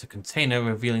inhibitor container,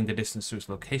 revealing the distance to its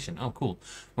location. Oh, cool.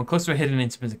 When close to a hidden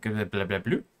inhibitor, blah blah blah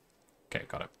blah. Okay,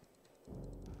 got it.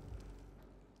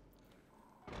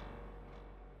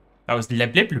 That was blah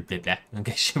blah blah blah blah. In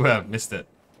case you missed it.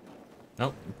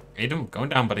 Nope. Aiden, going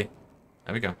down, buddy.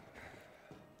 There we go.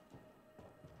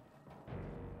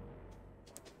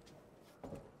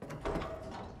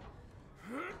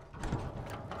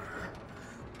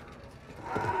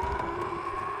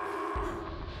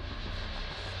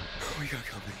 We got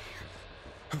company.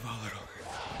 A volatile.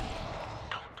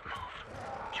 Don't move.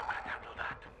 You can handle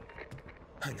that.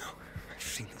 I know. I've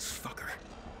seen this fucker.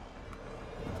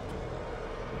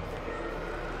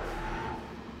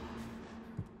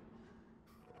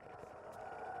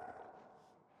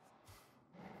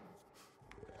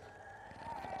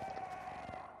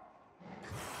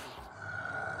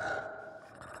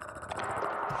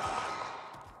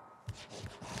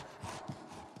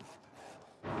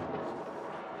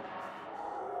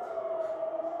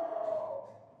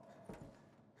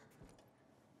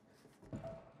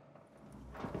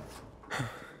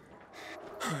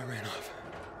 I ran off.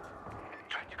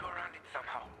 Try to go around it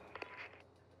somehow.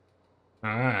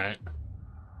 Alright.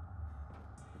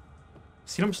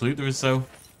 See how much loot there is though,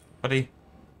 buddy?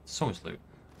 So much loot.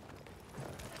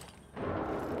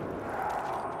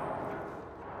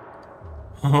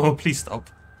 Oh, please stop.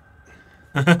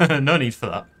 No need for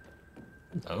that.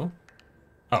 No.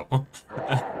 Oh.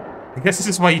 I guess this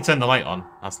is why you turn the light on.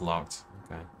 That's locked.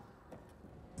 Okay.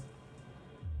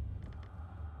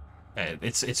 Yeah,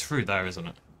 it's through there, isn't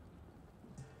it?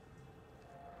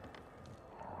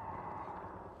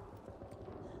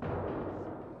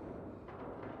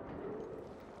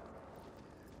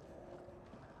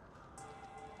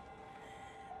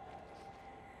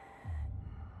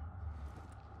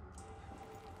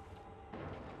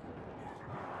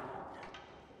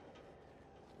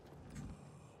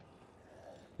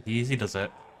 Easy does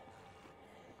it.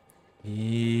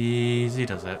 Easy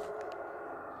does it.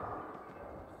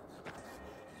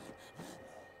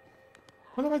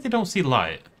 Wonder why they don't see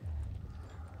light.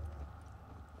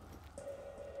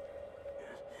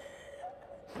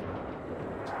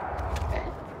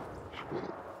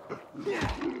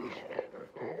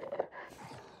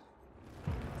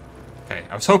 Okay,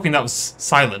 I was hoping that was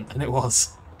silent, and it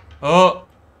was. Oh!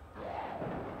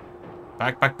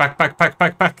 Back, back, back, back, back,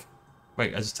 back, back.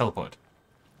 Wait, I just teleported.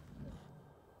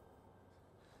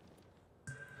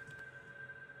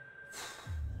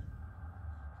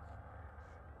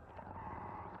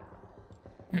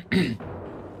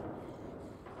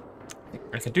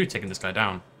 I could do taking this guy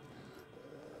down.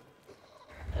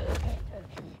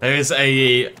 There is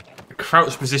a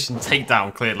crouch position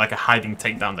takedown cleared, like a hiding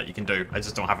takedown that you can do. I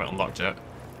just don't have it unlocked yet.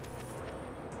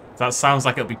 That sounds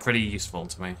like it'll be pretty useful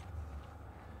to me.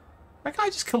 Why can't I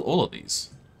just kill all of these?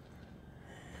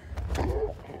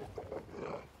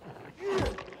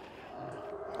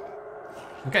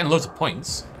 I'm getting loads of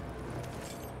points.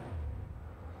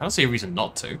 I don't see a reason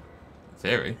not to, in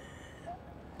theory.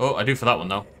 Oh, I do for that one,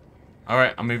 though.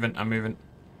 Alright, I'm moving, I'm moving.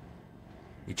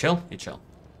 You chill? You chill.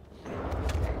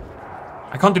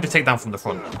 I can't do the takedown from the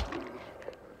front.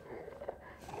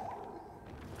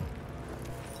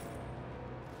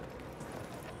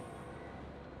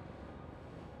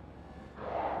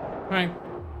 Right.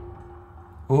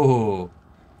 Oh,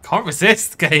 can't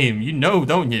resist, game. You know,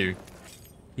 don't you?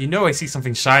 You know I see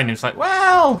something shiny. It's like,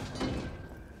 well,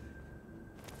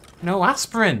 no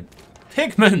aspirin,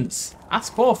 pigments,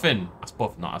 asporphin.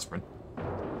 Asporphin, not aspirin.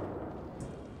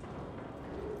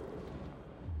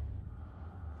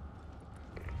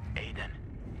 Aiden,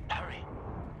 hurry.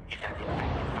 If that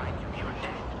infected finds you, you're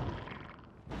dead.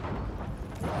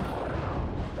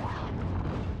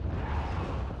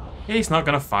 He's not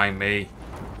gonna find me.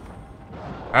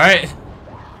 Alright.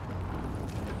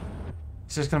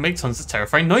 He's just gonna make tons of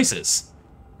terrifying noises.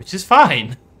 Which is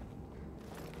fine.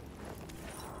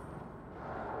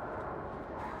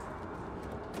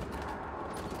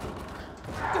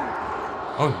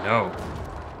 Oh no.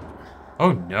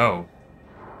 Oh no.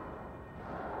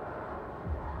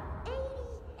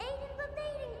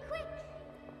 Aiden, quick!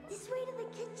 This way to the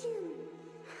kitchen.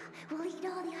 We'll eat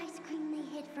all the ice cream they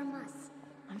hid from us.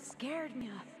 I'm scared, Mia.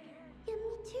 Yeah,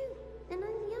 me too. And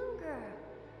I'm younger.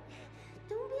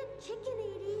 Don't be a chicken,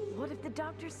 Edie. What if the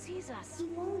doctor sees us? He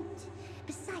won't.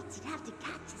 Besides, he'd have to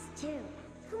catch us too.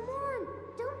 Come on,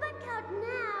 don't back out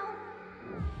now.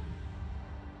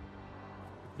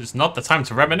 It's not the time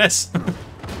to reminisce.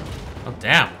 Oh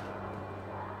damn.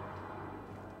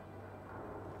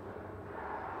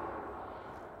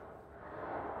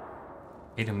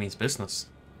 Aiden means business.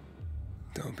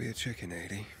 Don't be a chicken,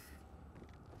 Edie.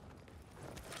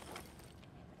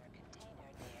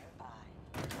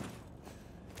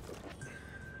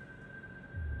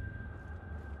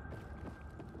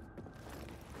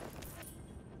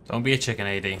 Don't be a chicken,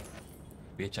 AD.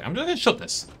 Be a chicken. I'm just gonna shut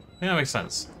this. I think that makes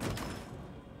sense.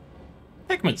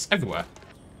 Pigments everywhere.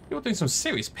 You're doing some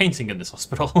serious painting in this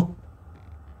hospital.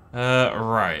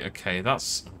 Right, okay,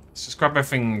 let's just grab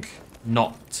everything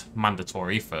not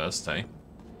mandatory first, eh?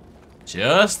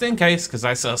 Just in case, because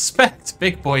I suspect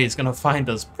Big Boy is gonna find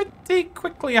us pretty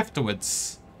quickly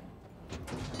afterwards.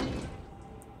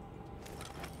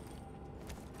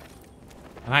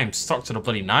 And I'm stocked to the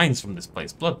bloody nines from this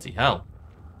place. Bloody hell.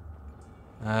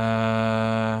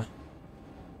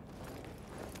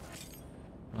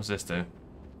 What's this do?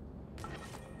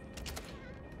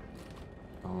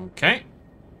 Okay.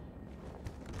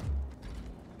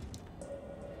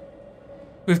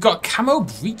 We've got camo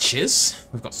breeches.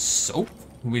 We've got soap.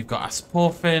 We've got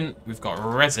asporphin. We've got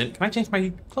resin. Can I change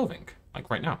my clothing?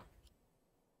 Like right now?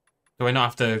 Do I not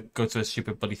have to go to a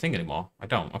stupid bloody thing anymore? I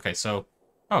don't. Okay, so...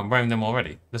 Oh, I'm wearing them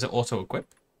already. Does it auto-equip?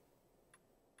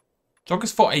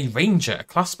 Joggers for a ranger, a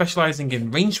class specializing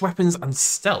in ranged weapons and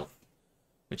stealth.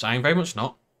 Which I am very much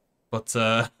not. But,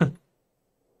 yeah.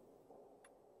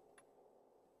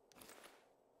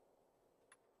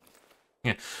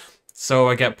 So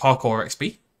I get parkour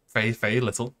XP. Very, very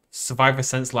little. Survivor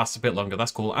sense lasts a bit longer.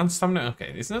 That's cool. And stamina.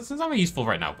 Okay, it's not useful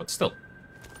right now, but still.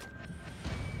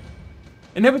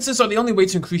 Inhibitors are the only way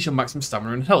to increase your maximum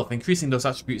stamina and health. Increasing those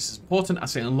attributes is important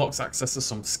as it unlocks access to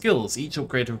some skills. Each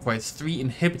upgrade requires 3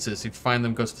 inhibitors. If you find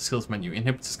them, go to the skills menu.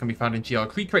 Inhibitors can be found in GR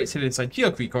Creek crates hidden inside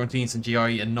GR Creek quarantines and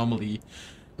GRE anomaly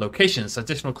locations.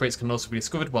 Additional crates can also be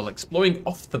discovered while exploring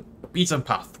off the beaten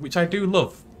path, which I do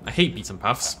love. I hate beaten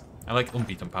paths. I like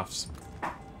unbeaten paths.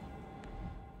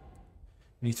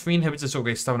 You need 3 inhibitors to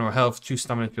upgrade stamina or health, 2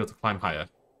 stamina to be able to climb higher.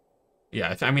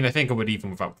 Yeah, I mean, I think I would even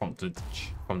without prompted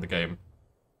from the game.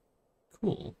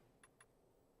 Cool.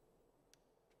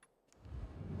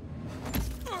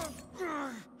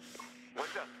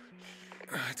 What's up?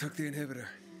 I took the inhibitor.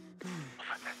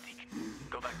 Fantastic.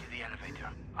 Go back to the elevator.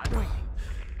 I'm waiting.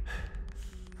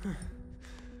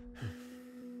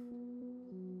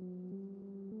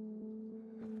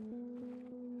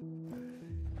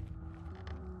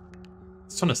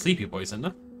 There's a ton of sleepy boys in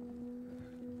there.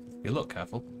 You look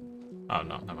careful. Oh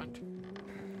no, never mind.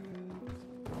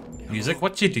 Music,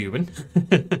 what you doing?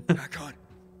 Back on.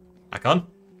 Back on?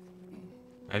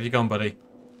 Where have you gone, buddy?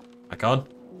 Back on?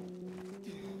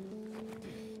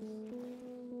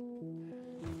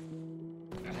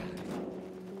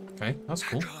 Okay, that's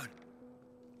cool. Back on.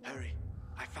 Hurry.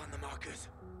 I found the markers.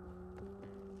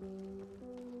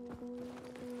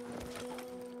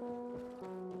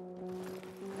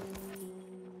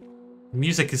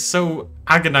 Music is so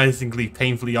agonizingly,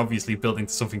 painfully, obviously building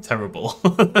to something terrible.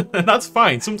 That's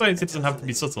fine. Sometimes it doesn't have to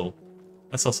be subtle.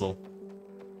 That's subtle.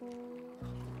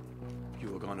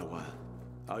 You were gone a while.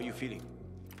 How are you feeling?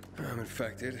 I'm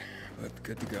infected, but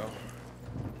good to go.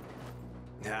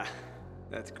 Yeah,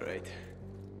 that's great.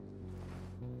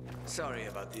 Sorry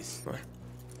about this. What?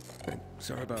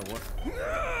 Sorry about what?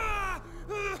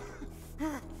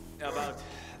 About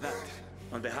that.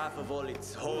 On behalf of all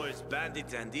its whores,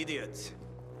 bandits, and idiots,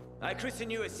 I christen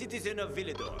you a citizen of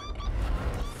Villador.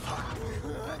 Fuck.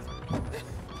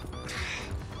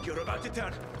 You're about to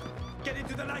turn. Get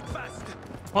into the light fast.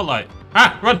 What light?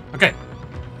 Ah, run! Okay.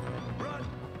 Run.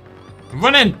 I'm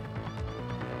running!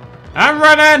 I'm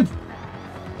running!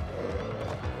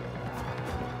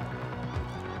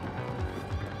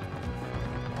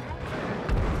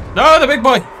 No, the big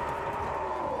boy!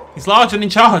 He's large and in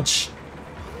charge.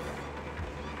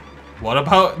 What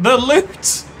about the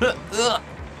loot?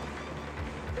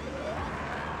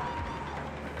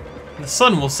 The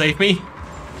sun will save me.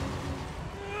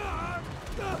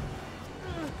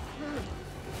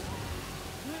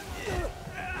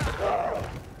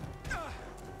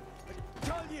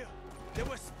 Tell you, they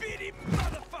were speedy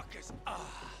motherfuckers.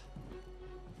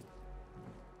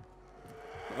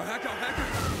 Hacker!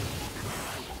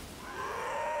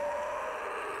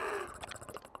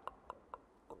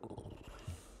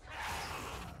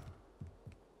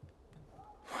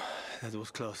 That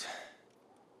was close.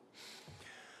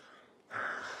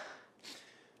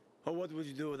 Oh, what would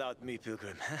you do without me,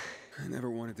 Pilgrim? Huh? I never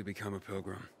wanted to become a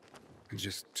pilgrim. I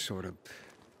just sort of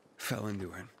fell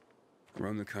into it.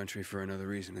 Roamed the country for another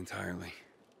reason entirely.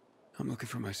 I'm looking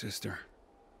for my sister.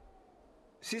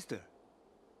 Sister?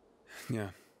 Yeah,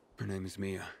 her name is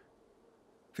Mia.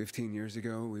 15 years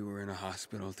ago, we were in a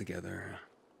hospital together.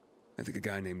 I think a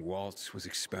guy named Waltz was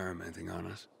experimenting on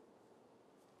us.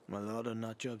 A lot of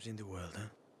nut jobs in the world, huh?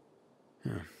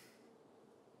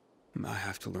 Yeah. I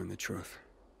have to learn the truth.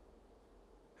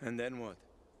 And then what?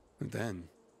 And then,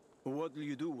 What will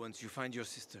you do once you find your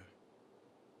sister?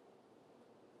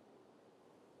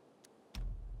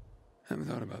 haven't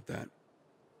thought about that.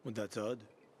 Well, that's odd.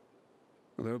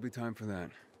 Well, there'll be time for that,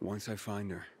 once I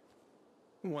find her.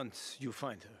 Once you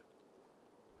find her.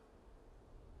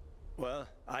 Well,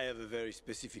 I have a very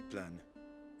specific plan.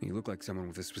 You look like someone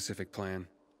with a specific plan.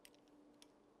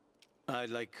 I'd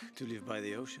like to live by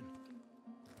the ocean.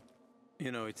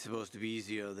 You know, it's supposed to be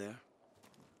easier there.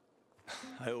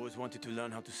 I always wanted to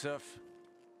learn how to surf.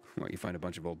 What, you find a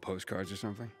bunch of old postcards or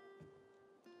something?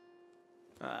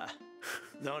 Ah,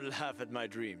 don't laugh at my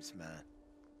dreams, man.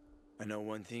 I know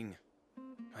one thing.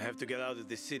 I have to get out of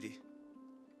this city.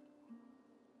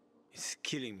 It's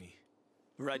killing me,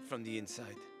 right from the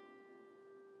inside.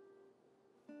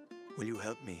 Will you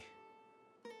help me?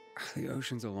 The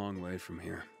ocean's a long way from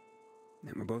here.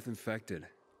 And we're both infected.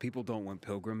 People don't want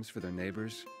pilgrims for their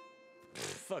neighbors.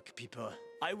 Fuck people.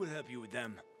 I will help you with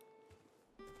them.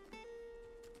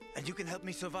 And you can help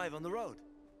me survive on the road.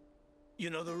 You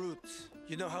know the routes.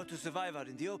 You know how to survive out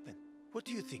in the open. What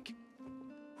do you think?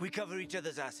 We cover each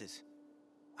other's asses.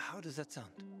 How does that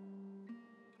sound?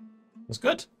 That's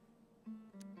good.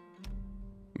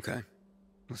 Okay,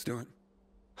 let's do it.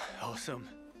 Awesome.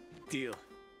 Deal.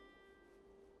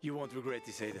 You won't regret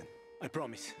this, Aiden. I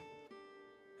promise.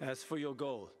 As for your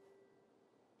goal,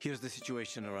 here's the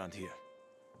situation around here.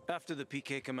 After the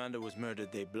PK commander was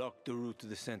murdered, they blocked the route to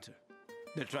the center.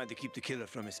 They're trying to keep the killer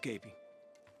from escaping.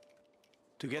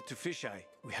 To get to Fisheye,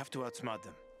 we have to outsmart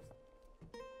them.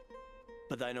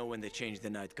 But I know when they change the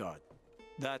night guard.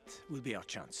 That will be our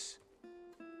chance.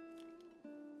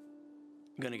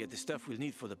 I'm gonna get the stuff we'll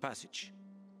need for the passage.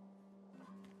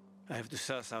 I have to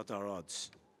suss out our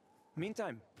odds.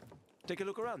 Meantime, take a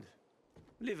look around.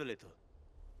 Live a little.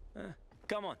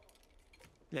 Come on.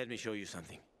 Let me show you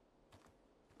something.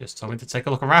 Just told me to take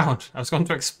a look around. I was going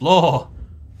to explore.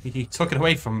 He took it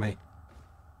away from me.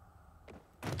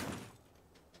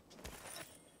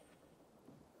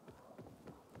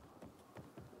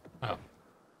 Oh.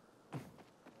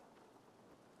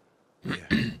 Here.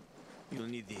 You'll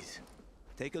need these.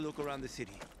 Take a look around the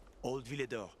city. Old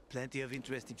Villador. Plenty of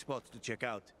interesting spots to check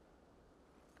out.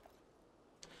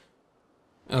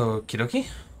 Okie dokie.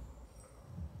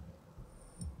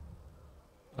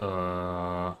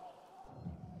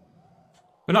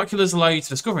 Binoculars allow you to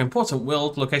discover important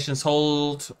world locations.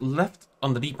 Hold left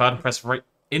on the D-pad and press right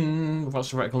in.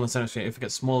 Watch the reticle in the center screen. If it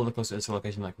gets smaller, the closer it is to the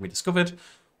location that can be discovered.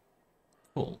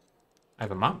 Cool. I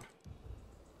have a map.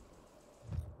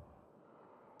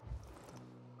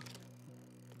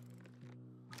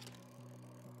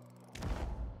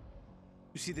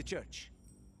 You see the church?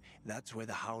 That's where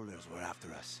the Howlers were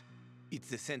after us. It's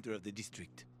the center of the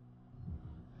district.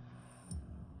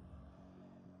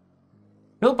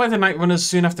 Built by the Night Runners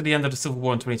soon after the end of the Civil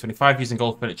War in 2025, using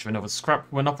old furniture and other scrap.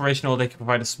 When operational, they can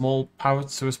provide a small power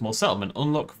to a small settlement,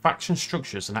 unlock faction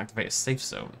structures, and activate a safe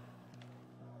zone.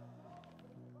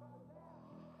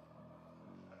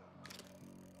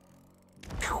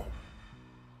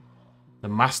 The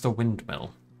Master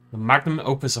Windmill. The magnum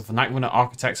opus of the Night Runner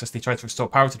architects as they tried to restore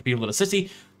power to the people of the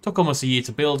city. Took almost a year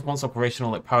to build. Once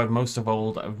operational, it powered most of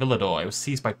old Villador. It was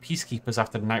seized by peacekeepers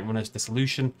after the Night Runner's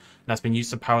dissolution, and has been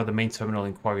used to power the main terminal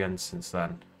in Quarry End since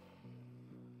then.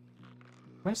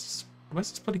 Where's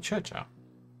this bloody church at?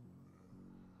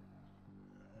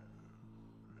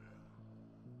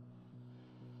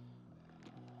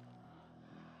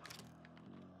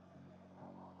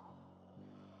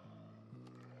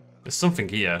 There's something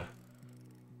here.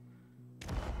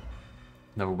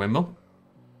 No windmill?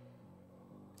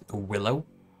 A willow?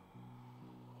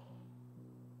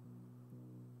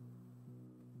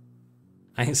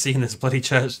 I ain't seen this bloody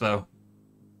church though.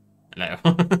 Hello.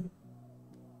 Can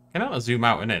I not zoom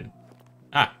out and in?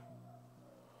 Ah.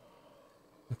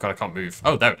 God, I can't move.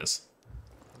 Oh, there it is.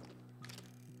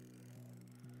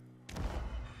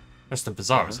 That's the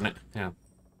bazaar, isn't it? Yeah.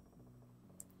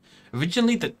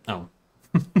 Originally the... Oh.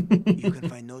 You can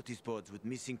find notice boards with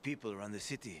missing people around the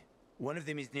city. One of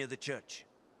them is near the church.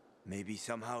 Maybe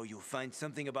somehow you'll find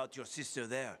something about your sister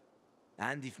there.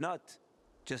 And if not,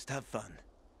 just have fun.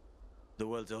 The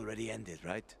world's already ended,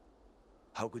 right?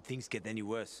 How could things get any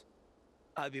worse?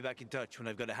 I'll be back in touch when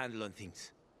I've got a handle on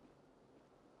things.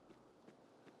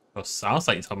 Well, sounds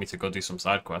like you told me to go do some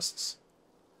side quests.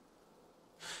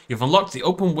 You've unlocked the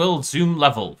open world zoom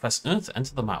level. Press to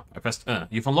enter the map. I pressed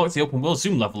You've unlocked the open world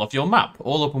zoom level of your map.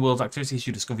 All open world activities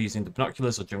you discover using the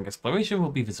binoculars or during exploration will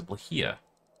be visible here.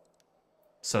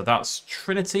 So that's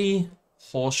Trinity,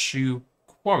 Horseshoe,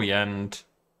 Quarry End,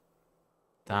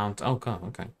 down to... Oh, God,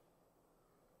 okay.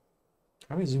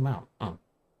 How do we zoom out? Oh.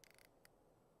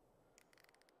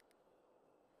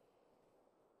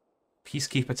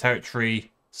 Peacekeeper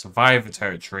territory, Survivor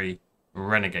territory,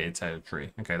 Renegade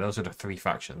territory. Okay, those are the three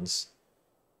factions.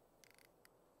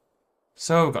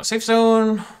 So, we've got safe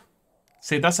zone.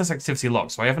 See, that says activity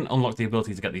locked, so I haven't unlocked the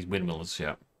ability to get these windmills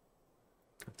yet.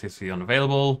 Activity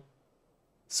unavailable.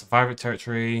 Survivor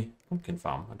territory. Pumpkin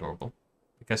farm. Adorable.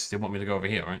 I guess they want me to go over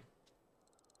here, right?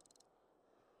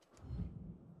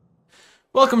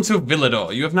 Welcome to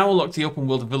Villador. You have now unlocked the open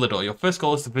world of Villador. Your first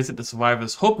goal is to visit the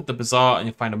survivors' hub, the bazaar, and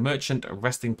you'll find a merchant, a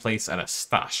resting place, and a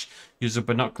stash. Use your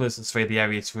binoculars and survey the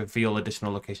area to reveal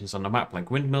additional locations on the map,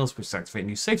 like windmills, which activate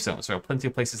new safe zones. There are plenty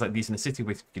of places like these in the city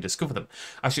where you discover them.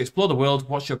 As you explore the world,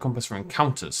 watch your compass for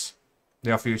encounters.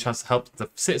 They offer you a chance to help the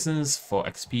citizens for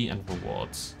XP and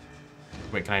rewards.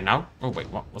 Wait, can I now? Oh, wait,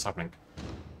 what? What's happening?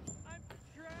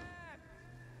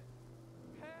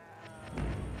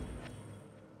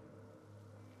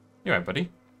 You alright, buddy?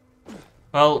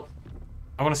 Well,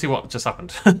 I want to see what just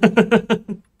happened.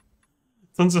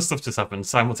 Tons of stuff just happened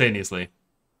simultaneously.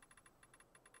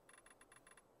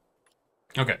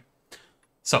 Okay.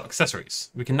 So, accessories.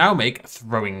 We can now make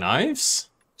throwing knives.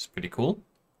 Which is pretty cool.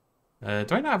 Do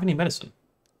I not have any medicine?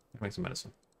 I can make some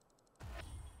medicine.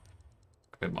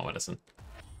 A bit more medicine.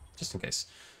 Just in case.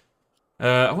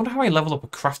 I wonder how I level up a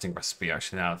crafting recipe,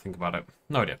 actually, now that I think about it.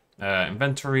 No idea.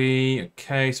 Inventory.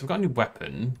 Okay, so we've got a new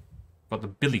weapon. Got the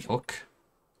billy hook.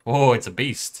 Oh, it's a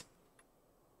beast.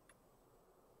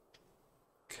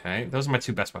 Okay, those are my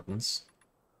 2 best weapons.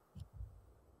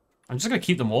 I'm just going to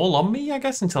keep them all on me, I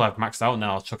guess, until I've maxed out, and then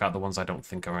I'll chuck out the ones I don't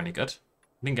think are any good.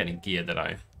 I didn't get any gear, did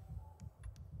I?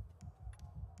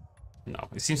 No,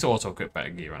 it seems to auto-equip better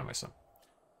gear anyway, so.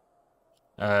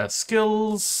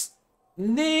 Skills,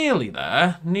 nearly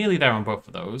there. Nearly there on both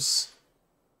of those.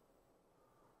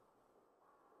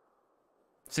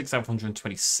 6 out of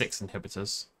 126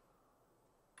 inhibitors.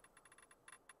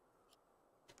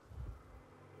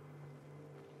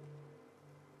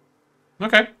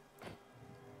 Okay.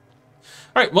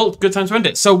 Alright, well, good time to end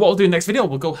it. So what we'll do next video,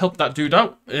 we'll go help that dude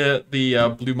out,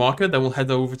 the blue marker, then we'll head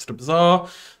over to the bazaar,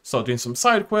 start doing some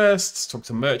side quests, talk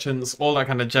to merchants, all that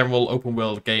kind of general open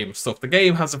world game stuff. The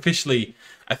game has officially,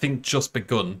 I think, just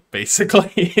begun,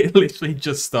 basically. It literally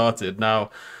just started. Now,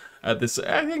 this,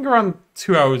 I think around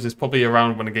 2 hours is probably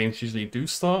around when the games usually do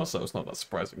start, so it's not that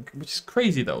surprising. Which is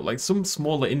crazy, though. Like, some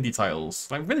smaller indie titles,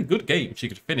 like really good games, you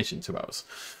could finish in 2 hours.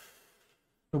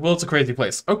 The world's a crazy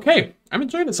place. Okay, I'm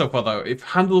enjoying it so far though. It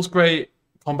handles great,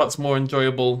 combat's more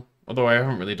enjoyable. Although I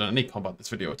haven't really done any combat this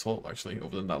video at all, actually,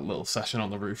 other than that little session on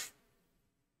the roof.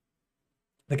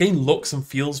 The game looks and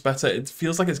feels better. It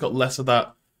feels like it's got less of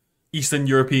that Eastern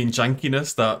European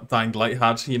jankiness that Dying Light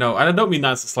had, you know. And I don't mean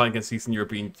that as a slight against Eastern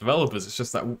European developers. It's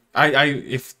just that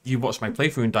if you watched my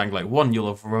playthrough in Dying Light 1,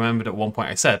 you'll have remembered at one point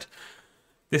I said,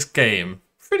 this game,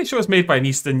 pretty sure it's made by an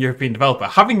Eastern European developer,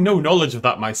 having no knowledge of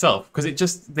that myself, because it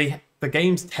just, the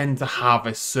games tend to have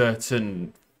a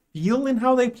certain feel in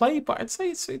how they play, but I'd say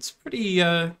it's pretty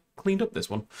cleaned up, this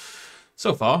one.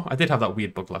 So far, I did have that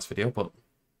weird bug last video, but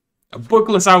a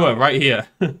bugless hour right here.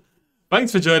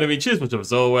 Thanks for joining me, cheers much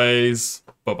as always,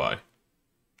 bye-bye.